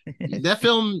 Wow. That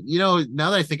film,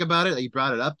 now that I think about it, that you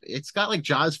brought it up, it's got like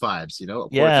Jaws vibes. 4th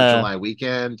of July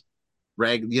weekend,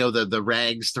 the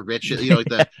rags, the rich, like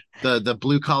the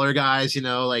blue collar guys,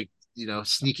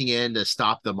 sneaking in to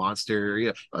stop the monster.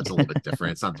 It's a little bit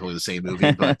different. It's not totally the same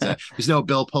movie, but there's no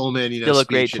Bill Pullman, Still a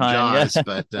great time, Jaws,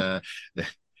 but.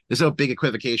 There's no big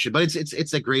equivocation, but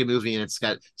it's a great movie, and it's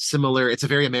got similar. It's a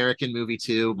very American movie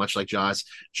too, much like Jaws.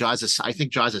 I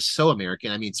think Jaws is so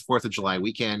American. I mean, it's 4th of July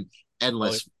weekend,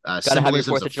 endless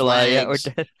symbolisms of flags,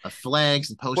 flags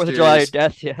and posters. 4th of July or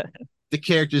death, yeah. The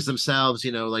characters themselves,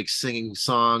 like singing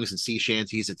songs and sea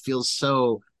shanties. It feels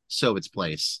so its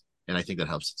place, and I think that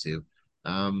helps it too.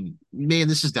 Man,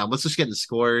 this is dumb. Let's just get into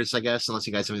scores, I guess, unless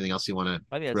you guys have anything else you want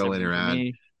to throw in or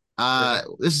add.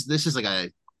 This is like a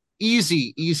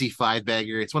easy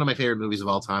 5-bagger. It's one of my favorite movies of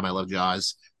all time. I love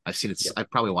Jaws. I've seen it. Yep. I've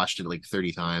probably watched it like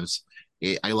 30 times.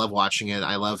 I love watching it.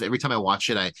 I love every time I watch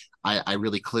it. I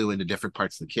really clue into different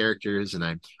parts of the characters, and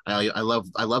I love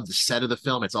the set of the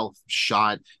film. It's all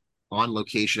shot on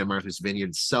location at Martha's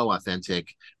Vineyard. So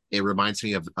authentic. It reminds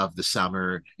me of the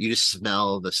summer. You just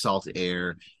smell the salt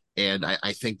air, and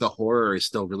I think the horror is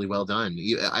still really well done.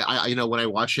 When I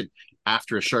watch it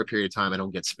after a short period of time, I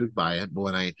don't get spooked by it. But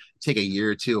when I take a year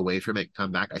or two away from it,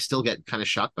 come back, I still get kind of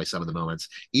shocked by some of the moments,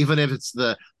 even if it's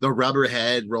the rubber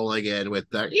head rolling in with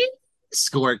the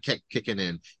score kicking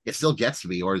in. It still gets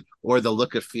me, or the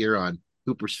look of fear on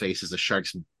Hooper's face as the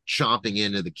shark's chomping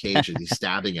into the cage and he's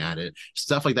stabbing at it.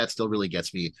 Stuff like that still really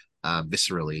gets me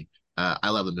viscerally. I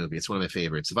love the movie. It's one of my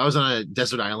favorites. If I was on a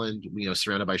desert island,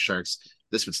 surrounded by sharks,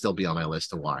 this would still be on my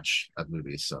list to watch of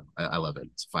movies. So I love it.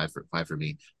 It's 5 for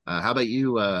me. How about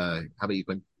you?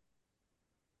 Quinn?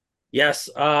 Yes.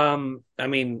 I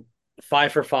mean,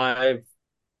 5 for 5,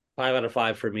 5 out of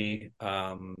 5 for me.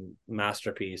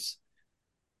 Masterpiece.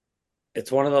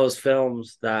 It's one of those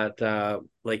films that,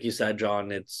 like you said,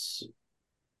 John, it's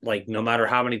like, no matter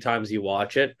how many times you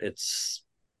watch it, it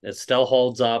still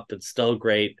holds up. It's still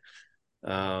great.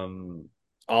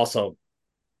 Also,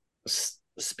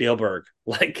 Spielberg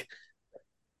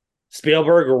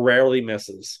rarely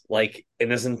misses. Like, in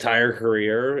his entire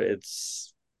career,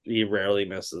 he rarely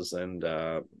misses. And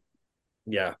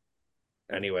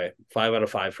anyway, 5 out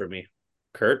of 5 for me.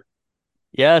 Kurt?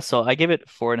 Yeah, so I give it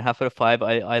 4.5 out of 5.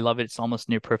 I love it. It's almost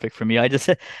near perfect for me.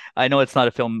 I know it's not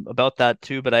a film about that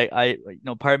too, but I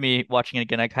part of me watching it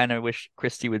again, I kind of wish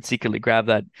Christy would secretly grab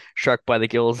that shark by the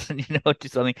gills and do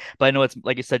something. But I know it's,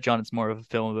 like you said, John, it's more of a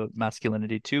film about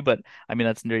masculinity too. But I mean,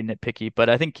 that's very nitpicky. But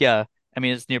I think, yeah, I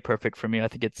mean, it's near perfect for me. I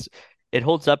think it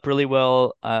holds up really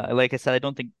well. Like I said, I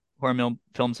don't think horror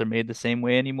films are made the same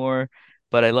way anymore.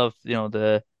 But I love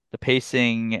the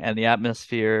pacing and the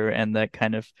atmosphere and that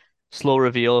kind of slow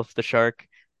reveal of the shark,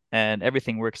 and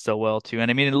everything works so well too. And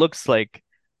I mean, it looks like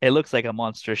a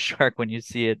monstrous shark when you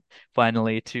see it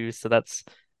finally too. So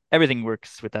everything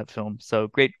works with that film. So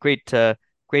great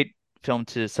film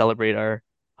to celebrate our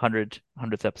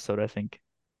 100th episode, I think.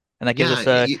 And that gives us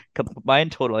a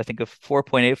combined total, I think, of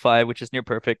 4.85, which is near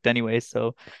perfect anyway.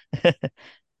 So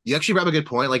you actually brought up a good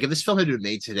point. Like, if this film had been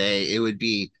made today, it would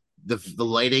be the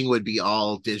lighting would be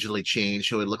all digitally changed.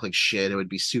 So it would look like shit. It would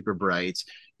be super bright.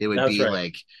 It would be right.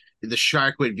 Like the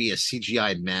shark would be a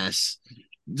CGI mess.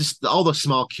 Just all the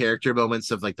small character moments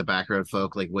of like the background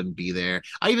folk like wouldn't be there.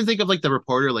 I even think of like the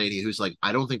reporter lady who's like,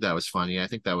 I don't think that was funny. I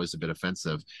think that was a bit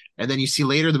offensive. And then you see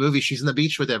later in the movie, she's on the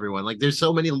beach with everyone. Like, there's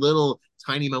so many little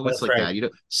tiny moments That's like right.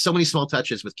 that. So many small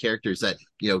touches with characters that,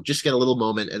 just get a little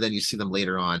moment and then you see them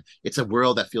later on. It's a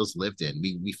world that feels lived in.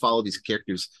 We follow these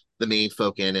characters, the main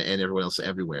folk and everyone else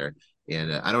everywhere.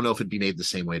 And I don't know if it'd be made the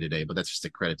same way today, but that's just a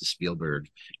credit to Spielberg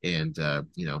and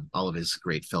all of his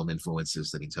great film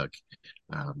influences that he took.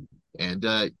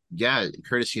 And yeah,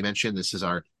 Curtis, you mentioned this is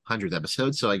our 100th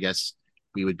episode, so I guess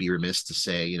we would be remiss to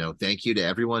say, thank you to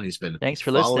everyone who's been Thanks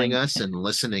for following listening. us and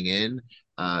listening in.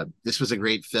 This was a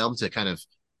great film to kind of,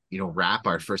 wrap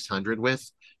our first 100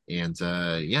 with. And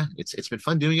yeah, it's been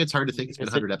fun doing it. It's hard to think it's been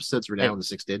 100 episodes. We're now in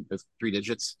the 3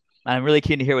 digits. I'm really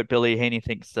keen to hear what Billy Haney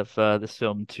thinks of this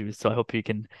film too. So I hope you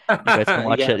guys can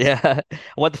watch it. Yes, Yeah, I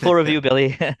want the full review,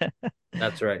 Billy.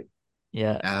 that's right.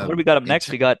 Yeah. What do we got up next?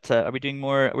 We got. Are we doing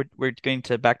more? We're going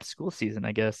to back to school season,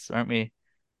 I guess, aren't we?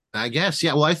 I guess,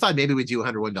 yeah. Well, I thought maybe we'd do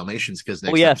 101 Dalmatians because Oh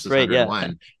next yes, episode's right. Yeah.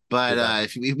 101. But Yeah.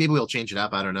 if maybe we'll change it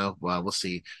up. I don't know. Well, we'll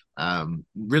see.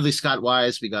 Ridley Scott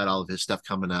wise, we got all of his stuff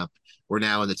coming up. We're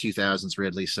now in the 2000s,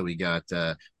 Ridley. So we got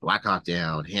Black Hawk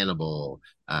Down, Hannibal,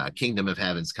 Kingdom of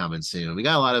Heaven's coming soon. We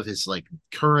got a lot of his like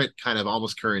current, kind of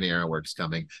almost current era works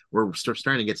coming. We're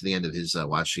starting to get to the end of his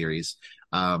watch series.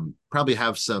 Probably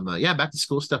have some, back to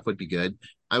school stuff would be good.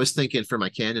 I was thinking for my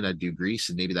canon, I'd do Grease,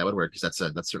 and maybe that would work because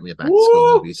that's certainly a back to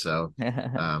school movie. So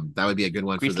that would be a good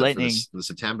one Grease for Lightning. the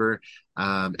September.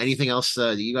 Anything else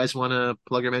that you guys want to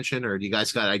plug or mention, or do you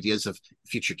guys got ideas of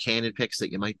future canon picks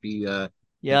that you might be Yeah,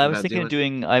 I thinking was about thinking of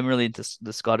doing. I'm really into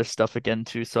the Scottish stuff again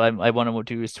too. So I want to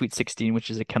do Sweet 16, which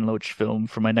is a Ken Loach film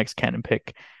for my next canon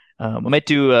pick. I might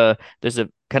do. There's a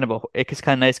kind of a. It's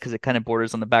kind of nice because it kind of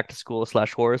borders on the back to school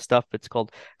 / horror stuff. It's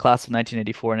called Class of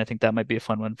 1984, and I think that might be a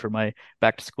fun one for my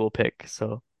back to school pick.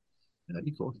 So, That'd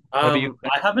be cool. what about you?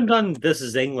 I haven't done This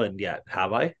Is England yet,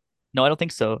 have I? No, I don't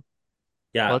think so. Well,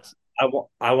 Yeah, it's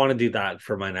I want to do that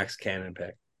for my next canon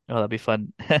pick. oh, that'd be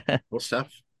fun. Cool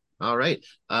stuff. All right.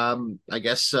 I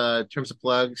guess in terms of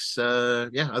plugs,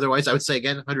 otherwise I would say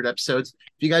again, 100 episodes.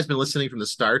 If you guys been listening from the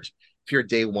start, if you're a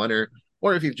day oneer,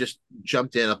 or if you've just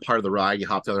jumped in a part of the ride, you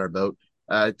hopped on our boat,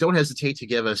 don't hesitate to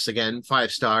give us again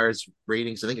 5 stars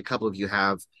ratings. I think a couple of you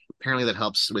have. Apparently that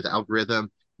helps with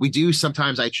algorithm. We do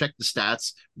sometimes, I check the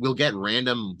stats, we'll get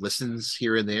random listens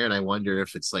here and there, and I wonder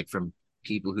if it's like from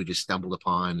people who just stumbled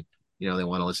upon, they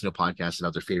want to listen to a podcast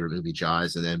about their favorite movie,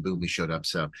 Jaws, and then boom, we showed up.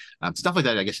 So stuff like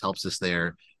that, I guess, helps us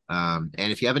there. And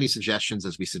if you have any suggestions,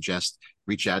 as we suggest,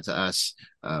 reach out to us.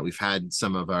 We've had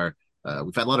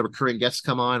we've had a lot of recurring guests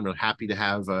come on. We're happy to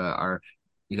have our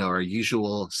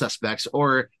usual suspects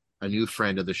or a new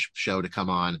friend of the show to come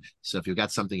on. So if you've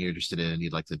got something you're interested in and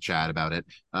you'd like to chat about it,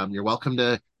 you're welcome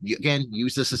to, again,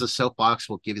 use this as a soapbox.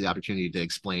 We'll give you the opportunity to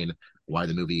explain why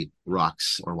the movie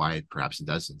rocks or why perhaps it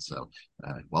doesn't. So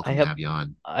welcome to have you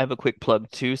on. I have a quick plug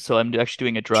too. So I'm actually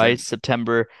doing a dry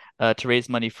September to raise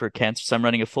money for cancer. So I'm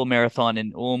running a full marathon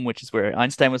in Ulm, which is where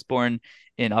Einstein was born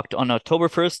on October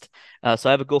 1st. So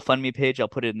I have a GoFundMe page. I'll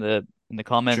put it in the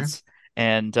comments. Sure.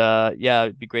 And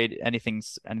it'd be great.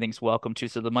 Anything's welcome too.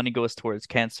 So the money goes towards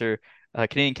cancer,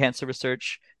 Canadian cancer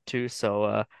research too.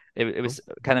 So it was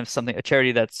kind of a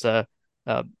charity that's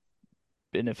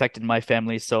been affected my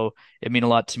family. So it mean a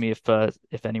lot to me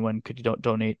if anyone could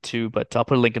donate too. But I'll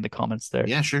put a link in the comments there.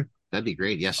 Yeah, sure. That'd be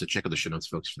great. Yeah, so check out the show notes,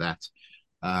 folks, for that.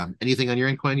 Anything on your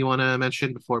end, Quinn, you want to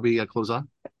mention before we close off?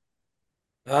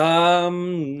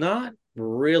 Not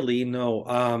really, no.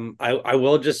 I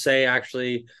will just say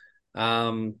actually,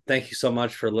 thank you so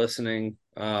much for listening.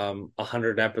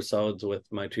 100 episodes with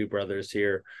my two brothers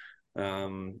here.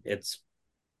 It's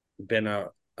been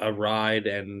a ride,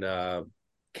 and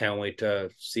can't wait to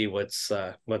see what's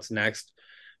next.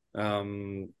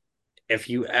 If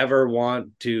you ever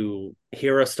want to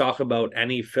hear us talk about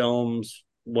any films,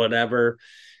 whatever,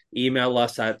 email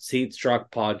us at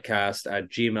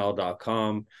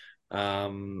seatstruckpodcast@gmail.com.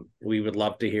 We would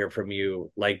love to hear from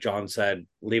you. Like John said,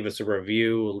 leave us a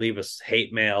review, leave us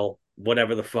hate mail,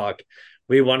 whatever the fuck.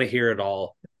 We want to hear it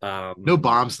all. No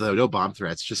bombs though, no bomb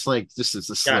threats. Just it's the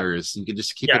slurs. You can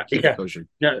just keep it kosher.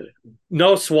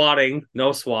 No swatting.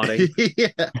 No swatting.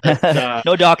 Yeah.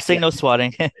 No doxing, no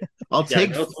swatting. I'll take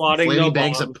no swatting, flaming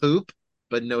bags of poop,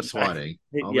 but no swatting.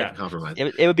 I'll make a compromise.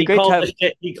 It would be great to have.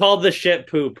 He called the shit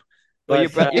poop. Well,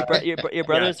 But, your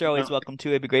brothers are always welcome too.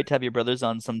 It'd be great to have your brothers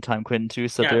on sometime, Quinn, too.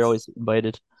 So they're always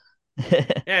invited.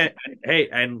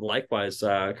 and likewise,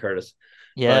 Curtis.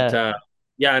 Yeah. But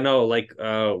no,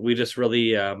 we just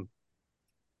really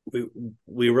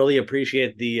we really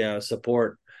appreciate the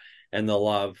support and the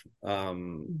love.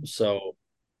 So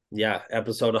yeah,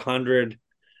 episode 100.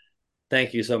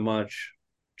 Thank you so much,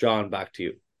 John. Back to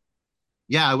you.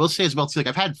 Yeah, I will say as well too.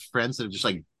 I've had friends that have just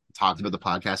talked about the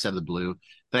podcast out of the blue.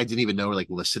 that I didn't even know were like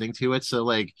listening to it. So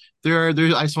like there I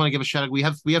just want to give a shout out. We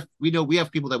have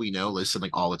people that we know listen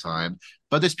like all the time,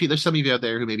 but there's some of you out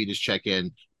there who maybe just check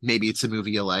in. Maybe it's a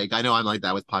movie you like. I know I'm like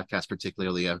that with podcasts,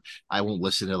 particularly. I won't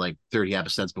listen to like 30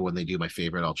 episodes, but when they do my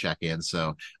favorite, I'll check in.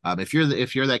 So if you're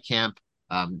that camp,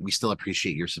 we still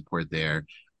appreciate your support there.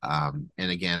 And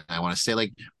again, I want to say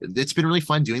like it's been really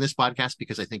fun doing this podcast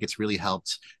because I think it's really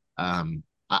helped.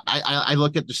 I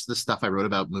look at just the stuff I wrote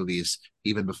about movies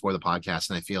even before the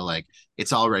podcast, and I feel like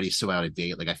it's already so out of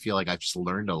date. Like I feel like I've just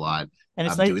learned a lot. And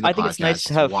it's nice. Doing the I think it's nice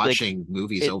to have watching like,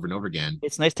 movies over and over again.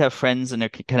 It's nice to have friends and a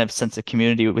kind of sense of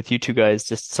community with you two guys,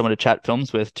 just someone to chat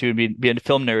films with, to be a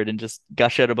film nerd and just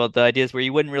gush out about the ideas where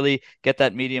you wouldn't really get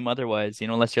that medium otherwise,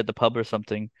 unless you're at the pub or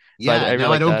something. Yeah, I now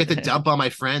really I don't like get to dump on my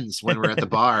friends when we're at the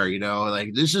bar,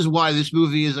 like this is why this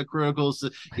movie is a critical,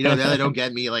 now they don't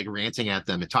get me like ranting at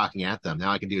them and talking at them.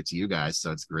 Now I can do it to you guys,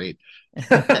 so it's great.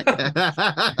 But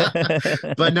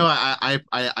no,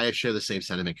 I share the same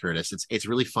sentiment, Curtis. It's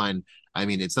really fun. I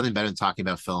mean, it's nothing better than talking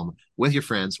about film with your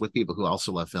friends, with people who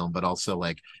also love film, but also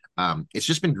like it's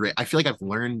just been great. I feel like I've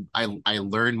learned I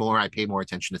learn more, I pay more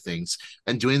attention to things,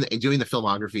 and doing the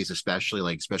filmographies, especially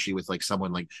with like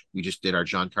someone like we just did our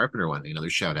John Carpenter one, another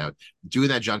shout out, doing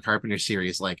that John Carpenter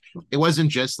series. Like it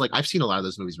wasn't just like I've seen a lot of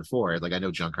those movies before, like I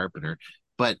know John Carpenter,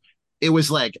 but it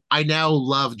was like I now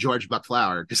love George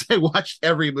Buckflower because I watched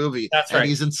every movie. That's and right.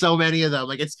 He's in so many of them.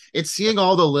 Like it's seeing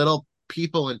all the little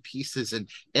people and pieces and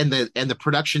the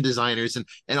production designers and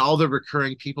all the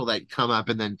recurring people that come up,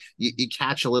 and then you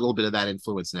catch a little bit of that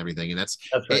influence and everything, and that's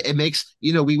right. It makes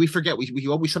we forget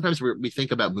we sometimes we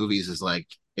think about movies as like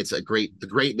it's the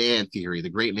great man theory, the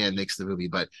great man makes the movie,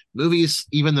 but movies,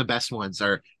 even the best ones,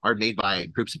 are made by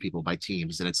groups of people, by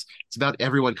teams, and it's about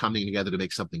everyone coming together to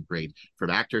make something great, from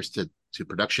actors to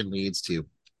production leads to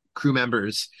crew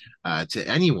members, to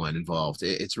anyone involved.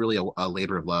 It's really a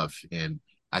labor of love, and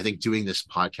I think doing this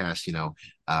podcast,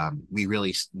 we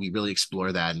really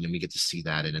explore that, and then we get to see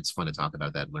that, and it's fun to talk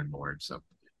about that and learn more. So,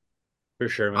 for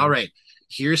sure, man. All right,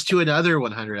 here's to another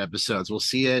 100 episodes. We'll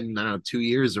see you in 2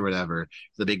 years or whatever.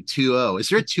 The big 2-0. Is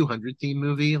there a 200 theme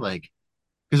movie? Like,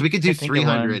 because we could do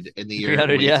 300 in the year.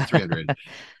 300, yeah. 300.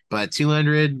 But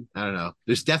 200, I don't know.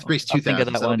 There's Death Race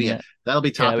 2000. That'll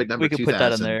be topic number 2000. We could put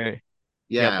that in there.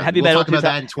 Yeah, Heavy Metal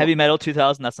 2000. Heavy Metal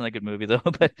 2000. That's not a good movie though.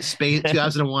 But Space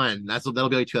 2001. That'll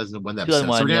be like 2001 episode. So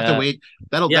we're gonna have to wait.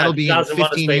 That'll be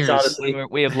 15 years. Honestly.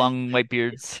 We have long white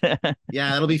beards. Yeah,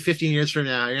 that'll be 15 years from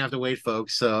now. You're gonna have to wait,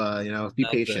 folks. So be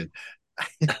patient.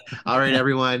 All right,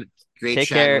 everyone. Great Take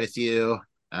chatting care. with you.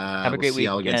 Have a great see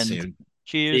y'all again soon.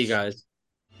 Cheers. See you guys.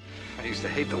 I used to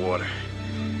hate the water.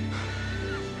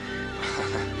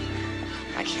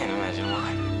 I can't imagine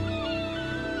why.